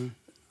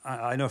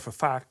 I know for a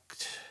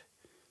fact,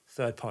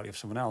 third party of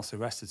someone else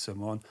arrested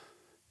someone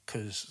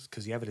because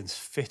the evidence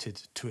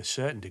fitted to a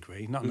certain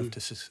degree, not enough to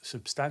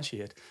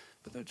substantiate.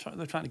 But they're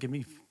trying to give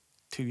me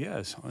 2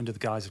 years under the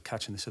guise of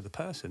catching this other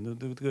person.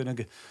 They're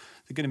going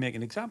to make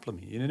an example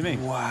of me. You know what I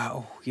mean?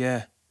 Wow.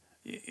 Yeah.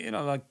 You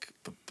know, like.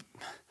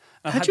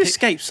 How do you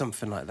escape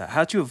something like that?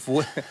 How do you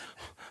avoid?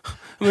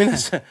 I mean,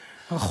 that's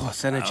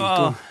energy.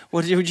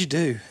 What did you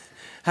do?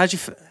 How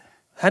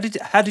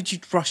did you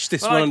brush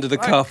this one under the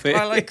carpet?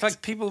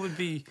 Like people would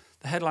be.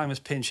 The headline was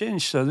Pinch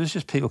Inch, so there's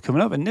just people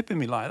coming up and nipping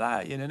me like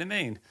that. You know what I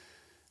mean?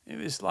 It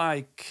was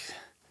like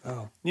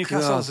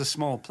Newcastle is a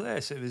small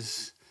place. It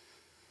was.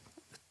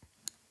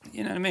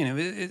 You know what I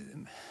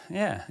mean?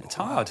 It's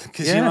hard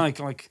because you're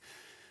like.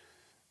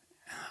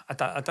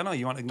 I don't know.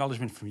 You want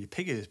acknowledgement from your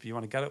peers, but you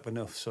want to get up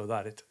enough so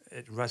that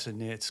it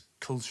resonates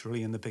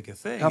culturally in the bigger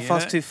thing. How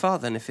far's too far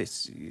then? If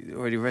it's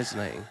already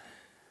resonating,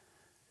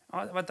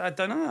 I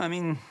don't know. I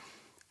mean,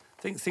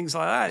 things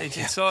like that.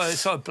 It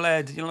sort of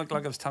bled. You know, like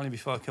I was telling you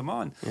before I come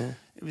on. Yeah.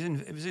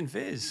 It was in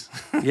Viz.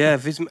 Yeah,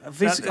 Viz.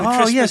 The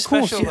Oh, yeah, of Christmas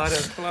course. special Yeah. had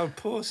a cloud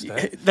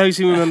poster. Those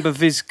who remember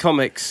Viz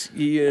Comics,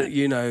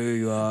 you know who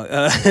you are.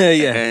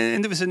 Yeah.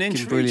 And there was an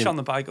inch reach brilliant. on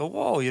the bike or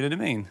wall. You know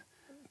what I mean?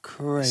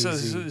 Crazy.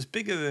 So it was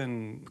bigger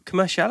than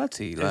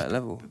Commerciality, like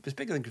level. It was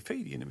bigger than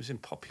graffiti, and it was in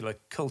popular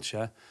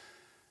culture.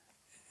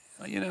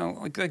 You know,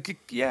 like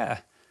yeah.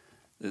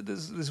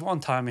 There's one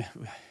time we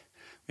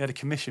had a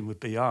commission with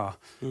BR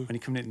when he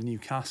came into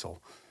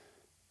Newcastle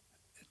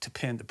to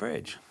paint the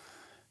bridge,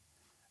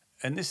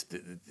 and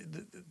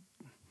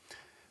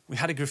we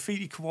had a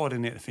graffiti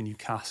coordinator for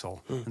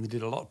Newcastle, and they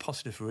did a lot of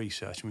positive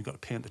research, and we got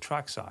to paint the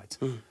track sides.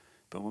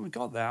 But when we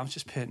got there, I was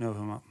just painting over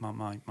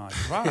my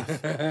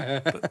graph.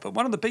 but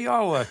one of the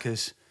BR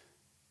workers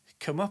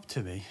come up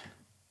to me,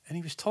 and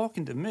he was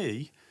talking to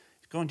me,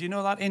 going, "Do you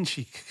know that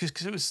Inchy?"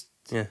 Because it was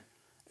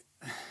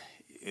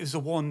it was the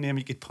one name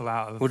you could pull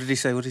out of. What did he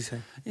say? He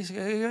said,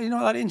 "You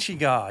know that Inchy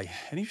guy?"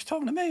 And he was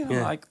talking to me, and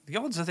I'm like, "The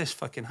odds of this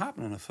fucking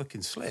happening are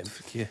fucking slim."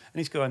 Yeah. And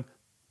he's going,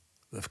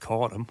 "They've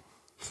caught him."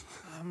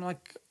 I'm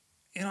like,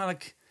 you know,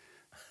 like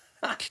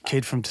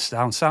kid from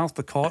down south,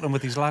 they caught him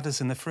with these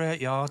ladders in the freight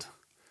yard.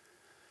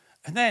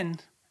 And then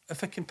a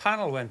fucking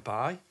panel went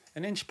by,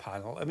 an inch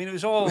panel. I mean, it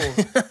was all...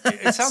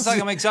 it sounds like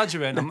I'm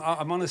exaggerating.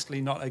 I'm honestly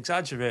not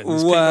exaggerating.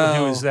 There's people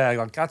who was there,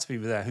 like Gatsby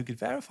was there, who could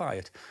verify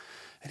it.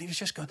 And he was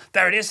just going,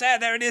 there it is there.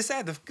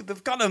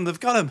 They've got him.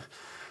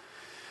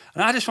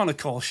 And I just want to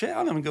call shit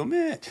on him and go,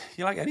 mate,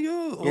 you're like any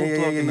old bloke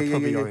in the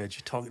pub you're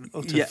talking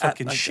utter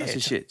fucking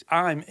shit.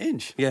 I'm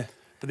Inch. Yeah.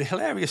 But the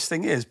hilarious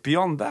thing is,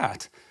 beyond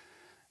that,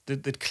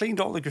 they'd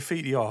cleaned all the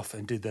graffiti off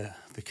and did the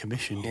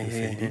commission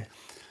graffiti. Yeah.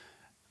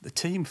 The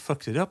team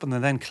fucked it up, and they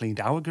then cleaned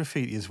our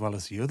graffiti as well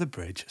as the other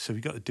bridge. So we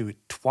got to do it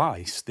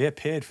twice. They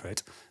paid for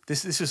it.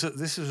 This is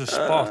a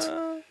spot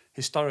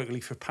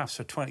historically for perhaps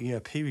a 20-year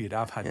period.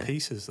 I've had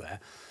pieces there,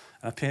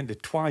 and I painted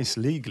it twice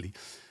legally.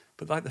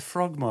 But like the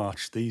Frog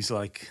March, these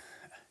like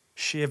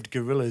shaved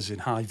gorillas in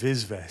high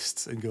vis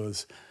vests, and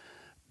goes,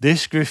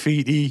 "This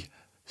graffiti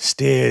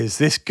stays.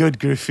 This good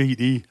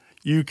graffiti.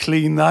 You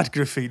clean that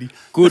graffiti.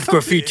 Good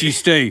graffiti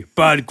stay,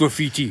 bad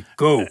graffiti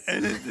go."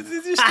 And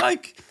it's just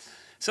like.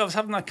 So I was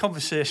having that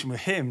conversation with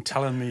him,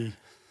 telling me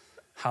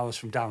how I was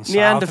from down south.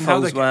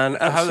 Neanderthals, man.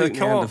 How they Absolute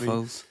caught me.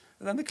 Neanderthals.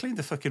 And then they cleaned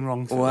the fucking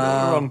wrong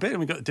bit, and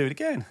we got to do it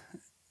again.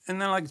 And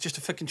then like just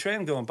a fucking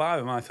train going by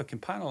with my fucking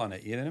panel on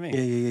it. You know what I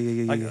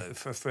mean? Yeah. Like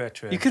for a freight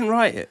train. You couldn't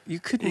write it. You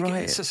couldn't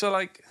write it. So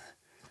like,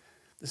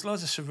 there's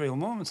loads of surreal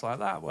moments like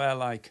that where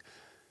like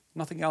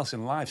nothing else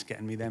in life's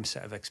getting me them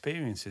set of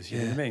experiences. You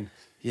know what I mean?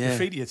 Yeah.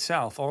 Graffiti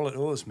itself, all it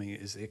owes me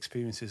is the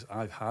experiences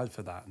I've had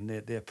for that, and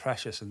they're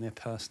precious and they're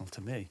personal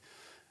to me.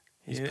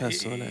 It's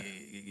personal, isn't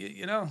it?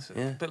 You know,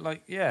 but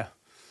like,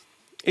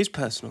 it's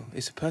personal.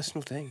 It's a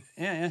personal thing.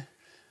 Yeah.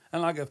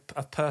 And like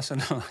I've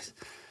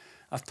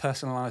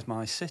personalised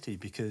my city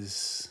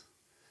because,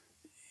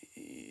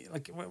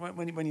 like,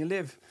 when you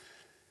live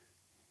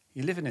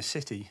in a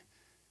city,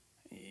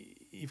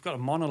 you've got a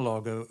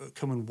monologue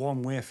coming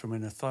one way from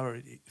an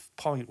authority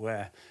point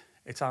where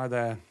it's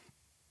either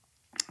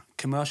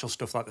commercial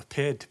stuff like they're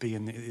paid to be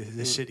in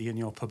the city in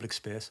your public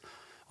space,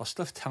 or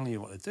stuff telling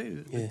you what to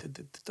do. Yeah.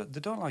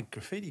 They don't like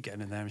graffiti getting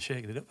in there and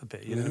shaking it up a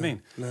bit, you know what I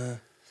mean? No.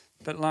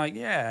 But like,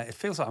 it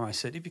feels like my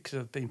city because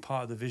I've been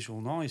part of the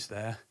visual noise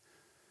there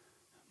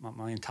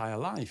my entire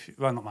life.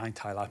 Well, not my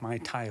entire life, my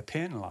entire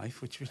painting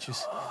life, which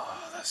is... Oh,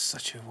 that's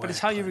such a way. But it's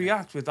how you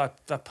react with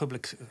that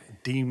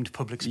deemed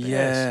public space.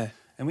 Yeah.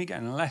 And we're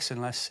getting less and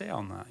less say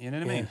on that, you know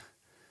what I mean?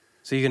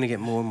 So you're going to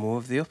get more and more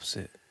of the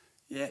opposite?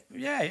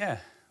 Yeah.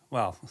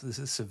 Well,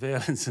 there's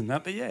surveillance and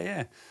that, but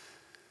yeah.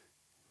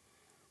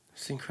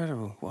 It's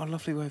incredible. What a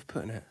lovely way of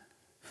putting it.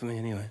 For me,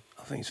 anyway.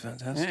 I think it's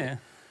fantastic. Yeah.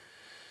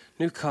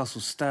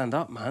 Newcastle, stand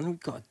up, man. We've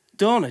got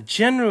Donna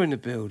General in the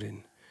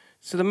building.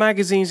 So the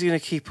magazines are going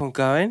to keep on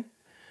going.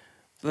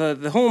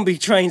 The Hornby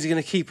trains are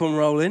going to keep on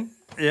rolling.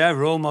 Yeah,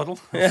 role model.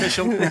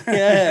 Official.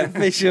 Yeah,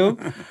 official.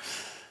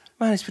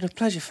 Man, it's been a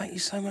pleasure. Thank you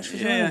so much for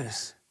joining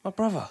us. My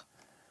brother.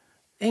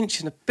 Inch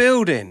in the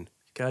building.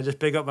 Can I just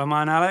big up my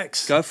man,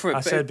 Alex? Go for it.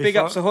 I said big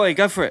ups ahoy.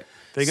 Go for it.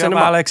 Big up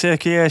Alex,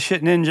 a.k.a.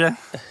 Shit Ninja.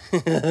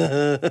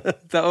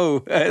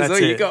 That's all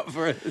you got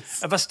for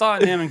us. If I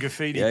start naming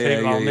graffiti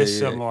people, I'll miss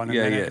someone,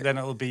 and then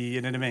it'll be,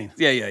 you know what I mean?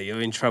 Yeah,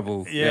 you're in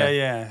trouble.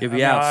 Yeah. You'll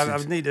be out.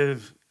 I'd need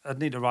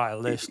to write a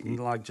list and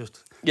like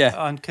just... Yeah.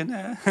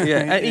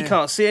 And he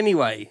can't see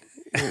anyway.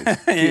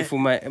 Beautiful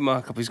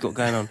markup he's got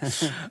going on.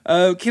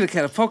 Killa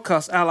Kela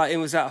podcast, Our Light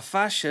In was out of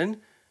fashion.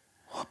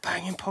 What a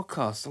banging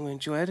podcast. I'm going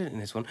to enjoy editing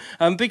this one.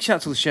 Big shout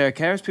out to the share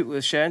carers, people that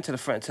are sharing, tell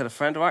a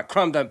friend. All right,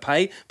 crime don't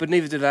pay, but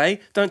neither do they.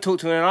 Don't talk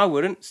to me and I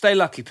wouldn't. Stay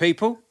lucky,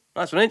 people.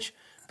 Nice one, Inch.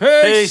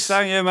 Peace.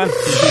 Thank you, man.